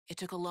 it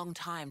took a long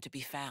time to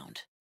be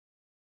found.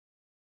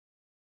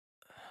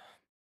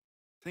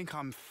 Think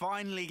I'm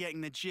finally getting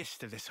the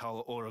gist of this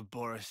whole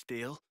Ouroboros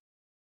deal.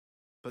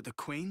 But the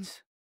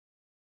queens?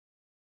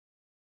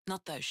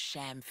 Not those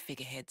sham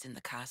figureheads in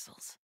the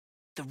castles.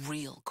 The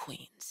real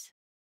queens.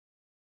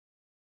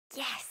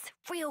 Yes,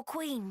 real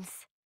queens.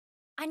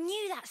 I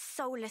knew that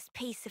soulless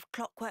piece of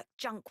clockwork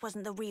junk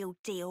wasn't the real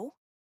deal.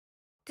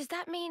 Does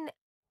that mean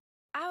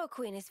our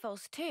queen is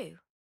false too?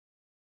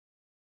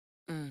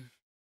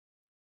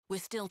 We're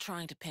still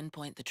trying to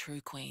pinpoint the true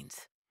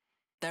queens.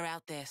 They're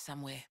out there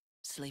somewhere,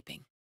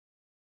 sleeping.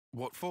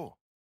 What for?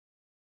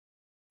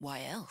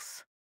 Why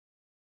else?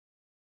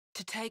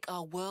 To take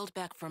our world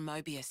back from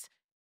Mobius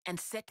and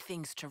set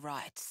things to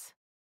rights.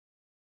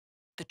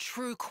 The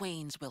true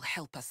queens will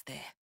help us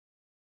there.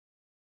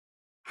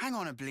 Hang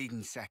on a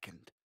bleeding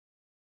second.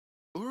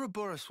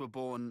 Ouroboros were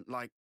born,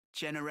 like,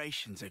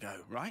 generations ago,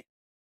 right?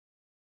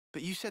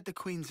 But you said the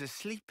queens are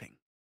sleeping.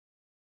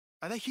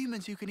 Are they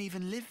humans who can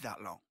even live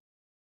that long?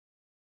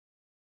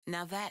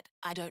 Now that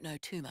I don't know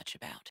too much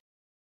about.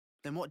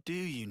 Then what do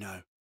you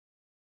know?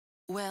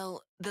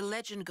 Well, the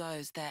legend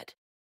goes that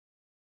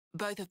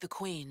both of the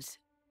queens,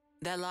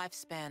 their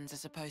lifespans are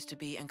supposed to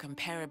be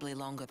incomparably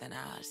longer than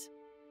ours.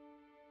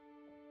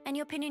 And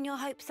you're pinning your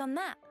hopes on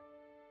that?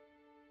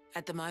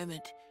 At the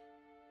moment,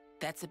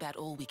 that's about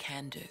all we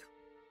can do.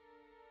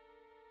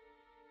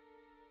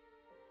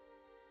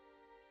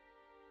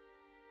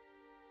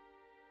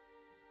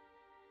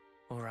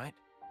 All right.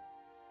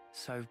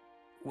 So,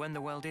 when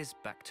the world is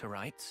back to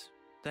rights,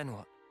 then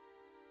what?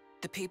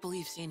 The people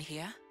you've seen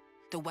here,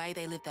 the way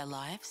they live their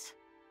lives,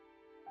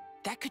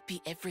 that could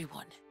be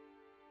everyone.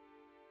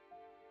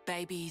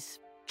 Babies,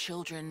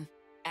 children,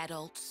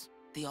 adults,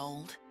 the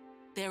old,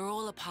 they're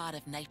all a part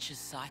of nature's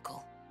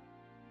cycle.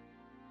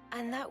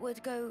 And that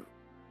would go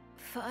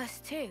for us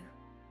too?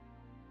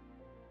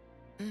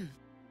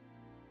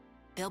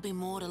 There'll be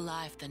more to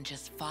life than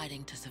just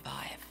fighting to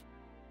survive.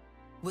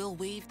 We'll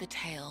weave the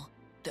tale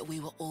that we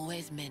were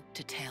always meant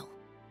to tell.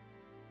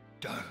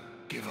 Don't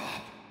give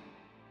up.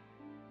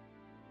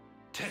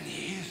 10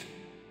 years?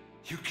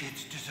 You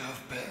kids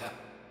deserve better.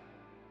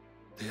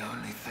 The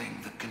only thing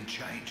that can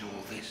change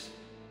all this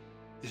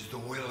is the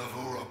will of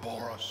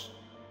Ouroboros.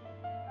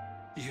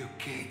 You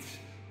kids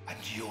and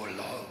your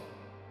low.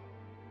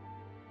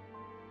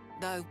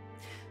 Though,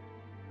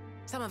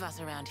 some of us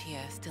around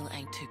here still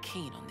ain't too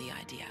keen on the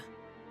idea.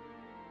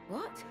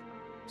 What?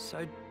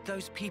 So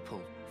those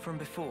people from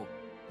before,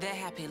 they're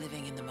happy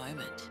living in the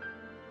moment.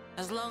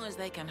 As long as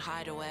they can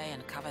hide away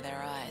and cover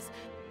their eyes,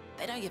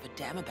 they don't give a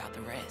damn about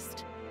the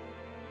rest.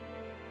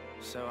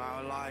 So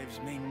our lives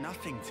mean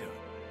nothing to it?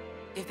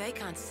 If they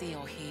can't see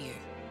or hear you,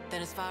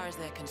 then as far as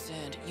they're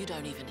concerned, you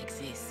don't even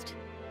exist.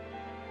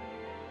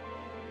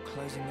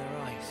 closing their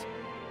eyes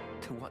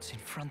to what's in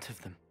front of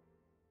them.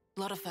 A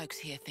lot of folks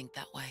here think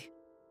that way.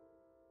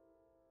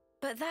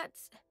 But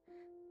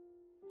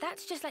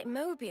that's just like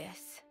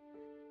Mobius.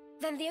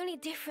 Then the only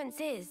difference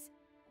is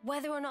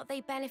whether or not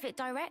they benefit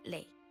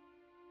directly.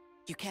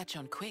 You catch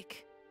on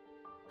quick.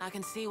 I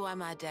can see why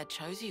my dad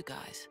chose you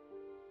guys.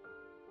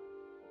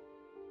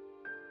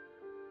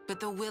 But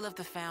the will of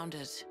the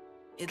Founders,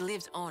 it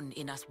lives on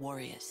in us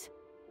warriors.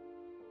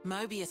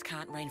 Mobius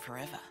can't reign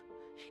forever.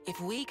 If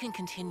we can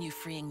continue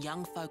freeing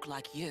young folk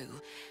like you,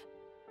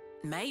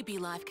 maybe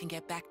life can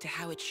get back to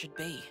how it should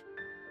be.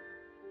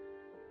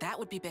 That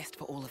would be best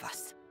for all of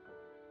us.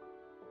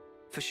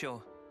 For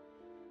sure.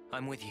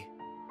 I'm with you.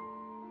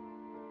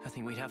 I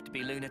think we'd have to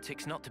be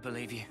lunatics not to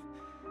believe you,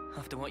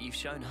 after what you've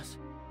shown us.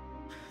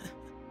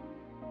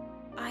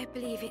 I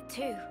believe it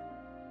too.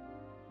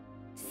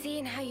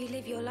 Seeing how you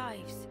live your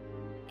lives,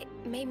 it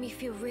made me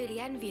feel really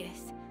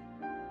envious.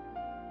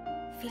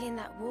 Feeling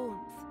that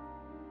warmth,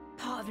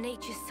 part of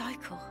nature's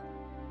cycle.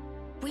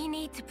 We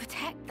need to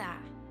protect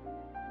that.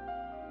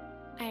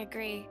 I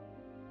agree.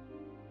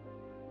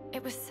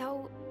 It was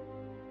so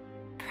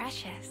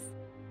precious.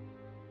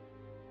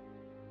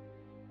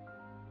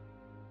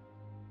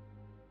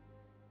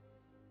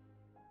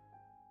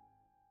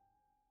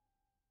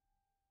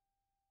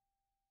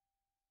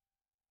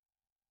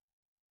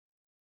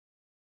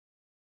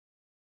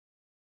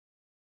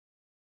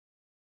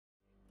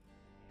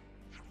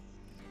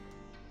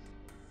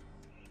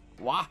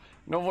 Wow,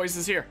 no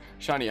voices here.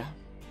 Shania.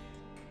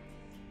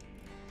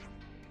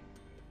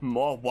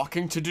 More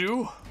walking to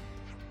do?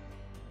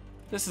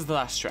 This is the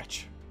last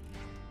stretch.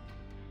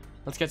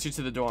 Let's get you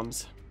to the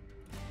dorms.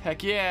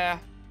 Heck yeah.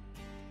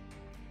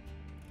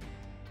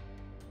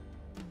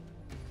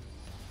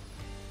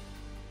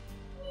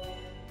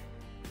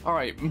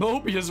 Alright,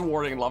 Mobius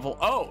warning level.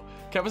 Oh,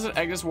 Kevin and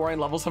Agnes warning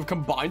levels have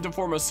combined to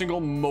form a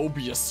single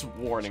Mobius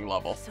warning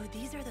level. So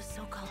these are the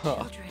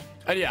so-called children.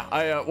 And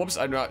yeah, whoops,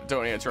 I'm not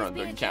doing it to turn on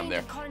the cam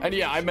there. And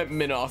yeah, I meant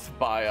Minoth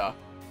by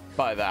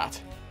that.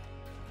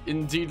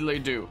 Indeed they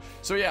do.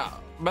 So yeah,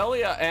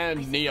 Melia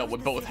and Nia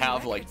would both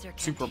have like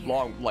super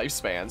long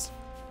lifespans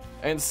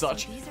and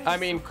such. I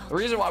mean, the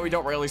reason why we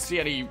don't really see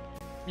any,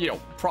 you know,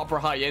 proper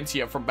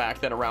Hyentia from back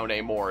then around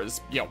anymore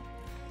is, you know,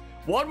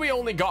 one, we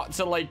only got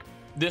to like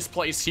this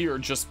place here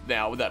just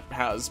now that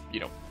has, you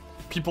know,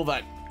 people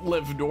that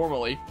live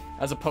normally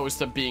as opposed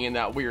to being in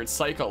that weird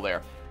cycle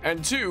there.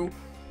 And two,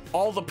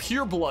 all the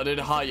pure-blooded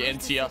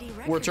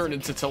Hyentia were turned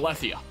into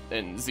Telethia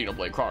in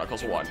Xenoblade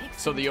Chronicles 1.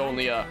 So the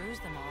only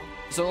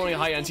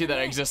Hyentia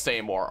that exist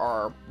anymore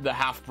are the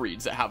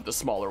half-breeds that have the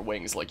smaller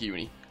wings like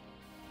Uni.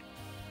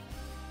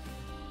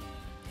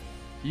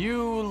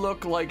 You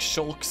look like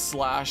Shulk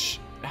slash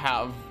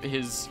have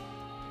his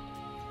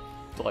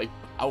like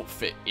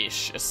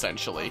outfit-ish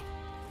essentially.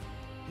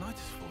 Night has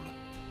fallen.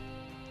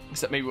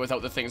 Except maybe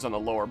without the things on the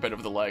lower bit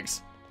of the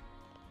legs.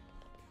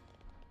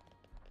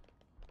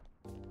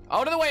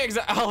 Out of the way,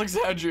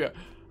 Alexandria.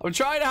 I'm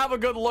trying to have a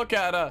good look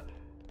at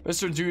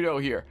Mr.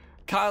 Dudo here.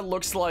 Kind of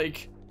looks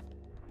like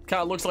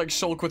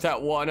Shulk with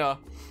that one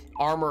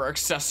armor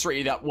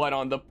accessory that went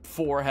on the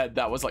forehead.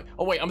 That was like,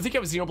 oh wait, I'm thinking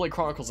of Xenoblade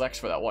Chronicles X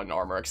for that one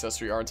armor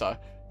accessory, aren't I?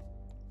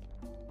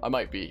 I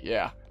might be,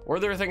 yeah. Were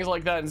there things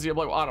like that in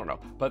Xenoblade? Well, I don't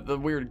know, but the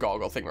weird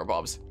goggle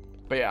thingamabobs.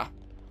 But yeah.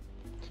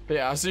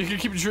 So you can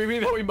keep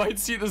dreaming that we might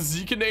see the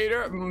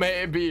Zekinator,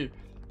 maybe.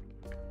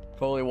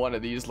 If only one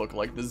of these looked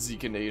like the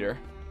Zekinator.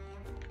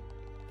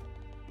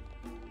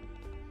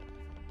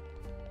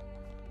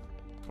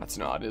 That's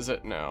not, is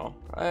it? No.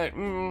 I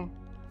don't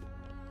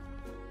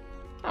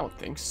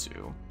think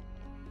so.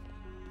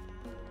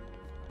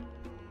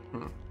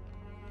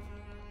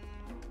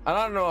 I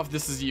don't know if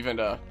this is even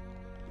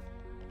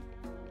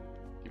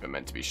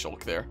meant to be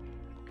Shulk there.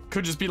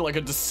 Could just be like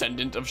a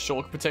descendant of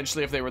Shulk,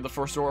 potentially, if they were the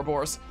first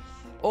Ouroboros.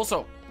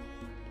 Also,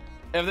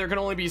 if there can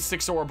only be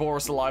 6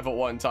 Ouroboros alive at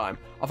one time,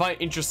 I find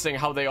it interesting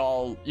how they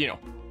all, you know,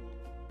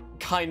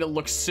 kind of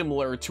look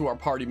similar to our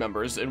party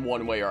members in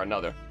one way or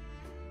another.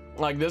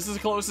 Like, this is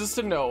closest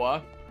to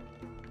Noah.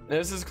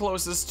 This is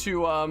closest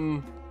to,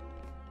 I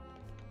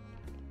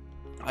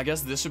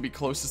guess this would be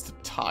closest to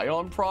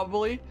Tyon,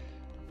 probably.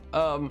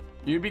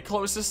 You'd be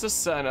closest to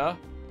Senna.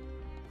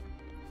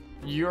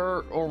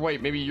 Or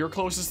wait, maybe you're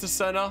closest to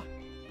Senna.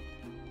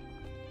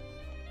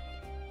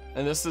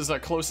 And this is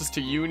closest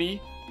to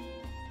Uni.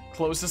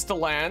 Closest to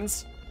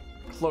Lands.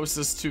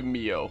 Closest to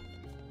Mio.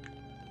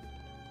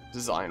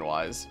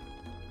 Design-wise.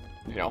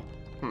 You know,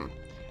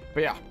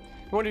 But yeah.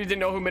 One of you didn't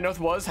know who Minoth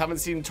was, haven't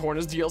seen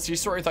Torna's DLC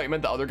story, I thought you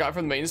meant the other guy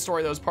from the main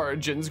story that was part of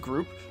Jin's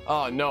group.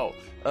 No.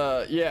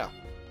 Yeah.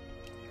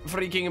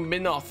 Freaking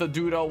Minoth, the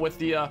dude with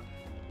the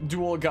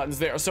dual guns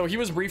there. So he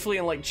was briefly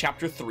in like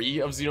chapter 3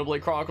 of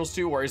Xenoblade Chronicles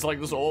 2, where he's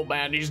like this old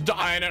man, he's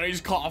dying and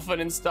he's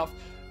coughing and stuff.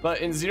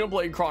 But in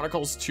Xenoblade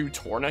Chronicles 2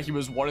 Torna, he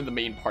was one of the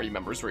main party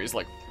members where he's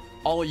like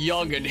all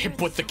young and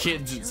hip with the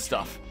kids and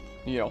stuff.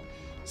 You know,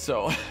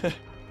 so...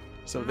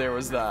 So there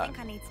was that. I think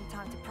I need some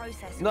time to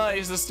process.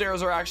 Nice, the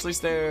stairs are actually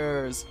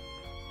stairs.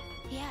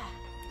 Yeah.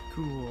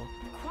 Cool.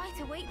 Quite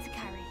a weight to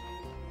carry.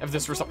 If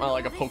this were something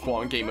like a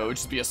Pokemon game, it would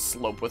just be a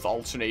slope with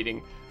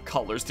alternating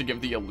colors to give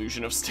the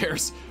illusion of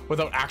stairs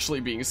without actually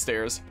being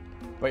stairs.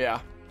 But yeah,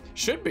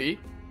 should be.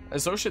 And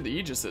so should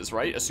the Aegises,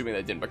 right? Assuming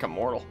they didn't become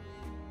mortal.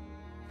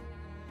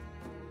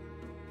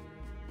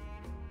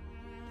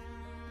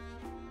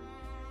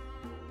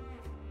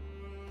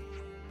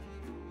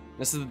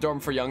 This is the dorm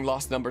for young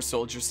lost number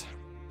soldiers.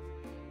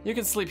 You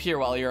can sleep here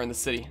while you're in the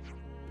city.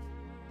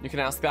 You can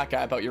ask that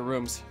guy about your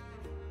rooms.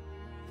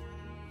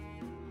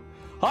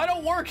 I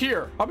don't work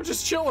here! I'm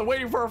just chilling,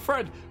 waiting for a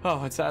friend.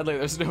 Oh, and sadly,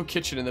 there's no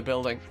kitchen in the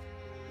building.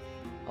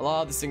 A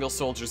lot of the single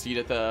soldiers eat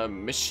at the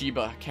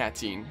Mishiba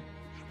canteen.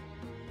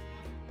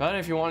 But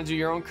if you want to do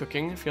your own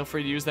cooking, feel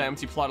free to use that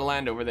empty plot of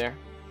land over there.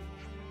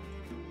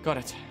 Got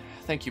it.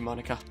 Thank you,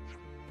 Monica.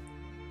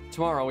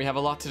 Tomorrow, we have a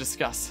lot to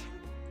discuss.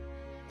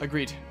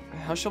 Agreed.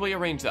 How shall we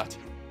arrange that?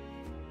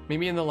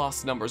 Maybe in the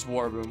Lost Numbers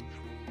war room.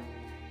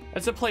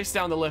 It's a place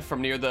down the lift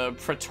from near the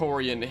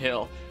Praetorian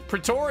Hill.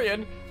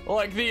 Praetorian?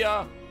 Like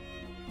the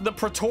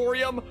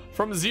Praetorium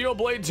from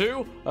Xenoblade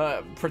 2?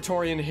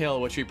 Praetorian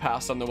Hill, which we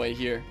passed on the way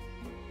here.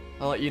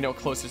 I'll let you know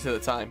closer to the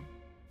time.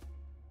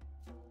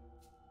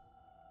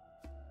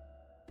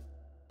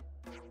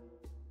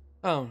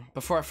 Oh,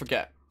 before I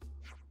forget.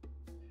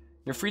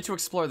 You're free to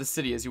explore the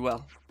city as you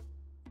will.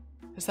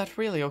 Is that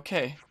really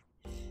okay?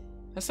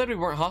 I said we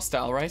weren't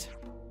hostile, right?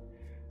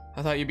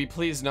 I thought you'd be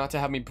pleased not to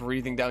have me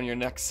breathing down your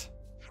necks.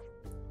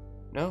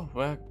 No,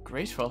 we're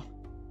grateful.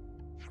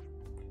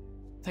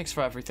 Thanks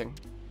for everything.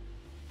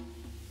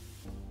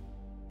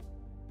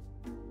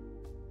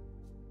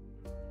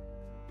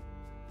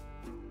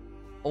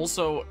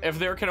 Also, if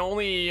there can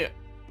only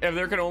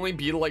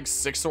be like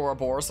 6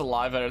 Ouroboros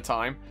alive at a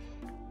time,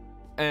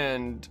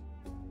 and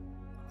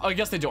I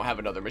guess they don't have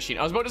another machine.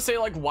 I was about to say,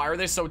 like, why are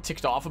they so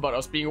ticked off about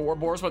us being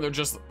Ouroboros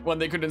when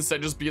they could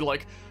instead just be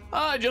like,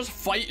 just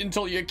fight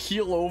until you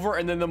keel over,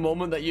 and then the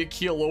moment that you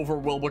keel over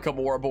will become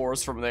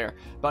Ouroboros from there.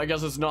 But I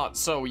guess it's not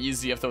so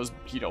easy if those,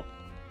 you know,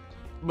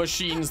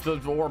 machines, the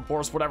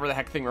Ouroboros, whatever the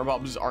heck thing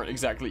mobs aren't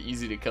exactly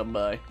easy to come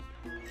by,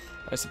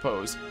 I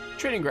suppose.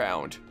 Training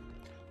ground.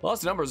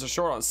 Lots of numbers are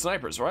short on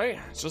snipers, right?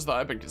 It's just that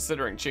I've been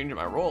considering changing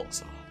my role,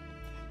 so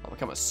I'll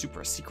become a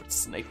super secret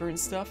sniper and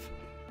stuff.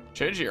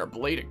 Changing your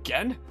blade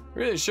again?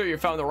 Really sure you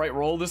found the right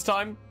role this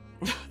time?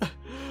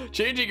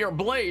 Changing your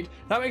blade?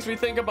 That makes me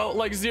think about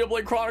like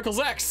Xenoblade Chronicles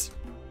X.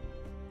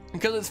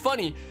 Because it's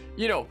funny,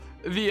 you know,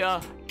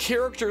 the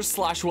characters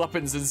slash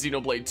weapons in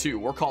Xenoblade 2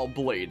 were called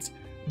blades.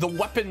 The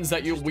weapons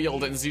that you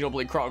wield in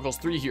Xenoblade Chronicles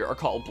 3 here are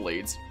called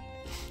blades.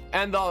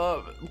 And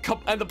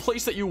the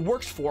place that you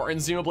worked for in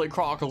Xenoblade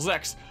Chronicles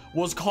X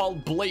was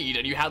called Blade,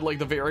 and you had like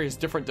the various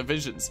different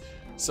divisions.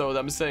 So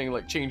I'm saying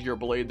like changing your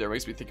blade there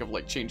makes me think of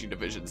like changing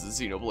divisions in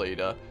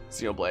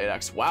Xenoblade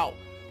X. Wow,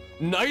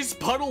 nice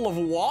puddle of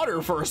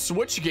water for a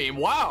Switch game.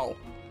 Wow,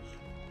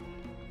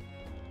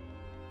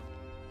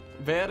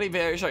 very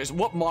nice.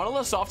 What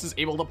MonolithSoft is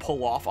able to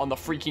pull off on the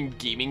freaking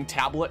gaming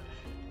tablet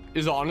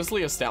is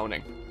honestly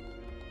astounding.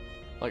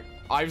 Like,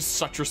 I have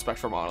such respect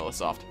for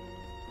MonolithSoft.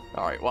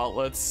 All right, well,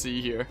 let's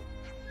see here.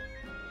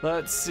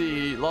 Let's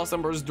see, Lost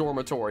Numbers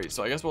dormitory.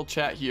 So I guess we'll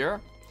chat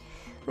here.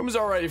 Rooms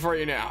are ready for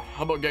you now.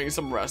 How about getting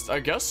some rest? I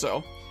guess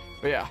so.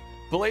 But yeah,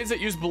 blades that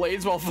use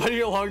blades while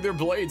fighting along their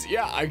blades.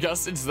 Yeah, I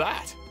guess it's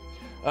that.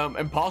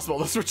 Impossible.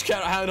 The Switch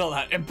can't handle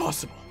that.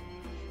 Impossible.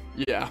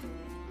 Yeah,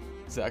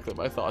 exactly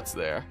my thoughts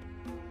there.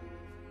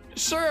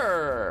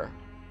 Sure.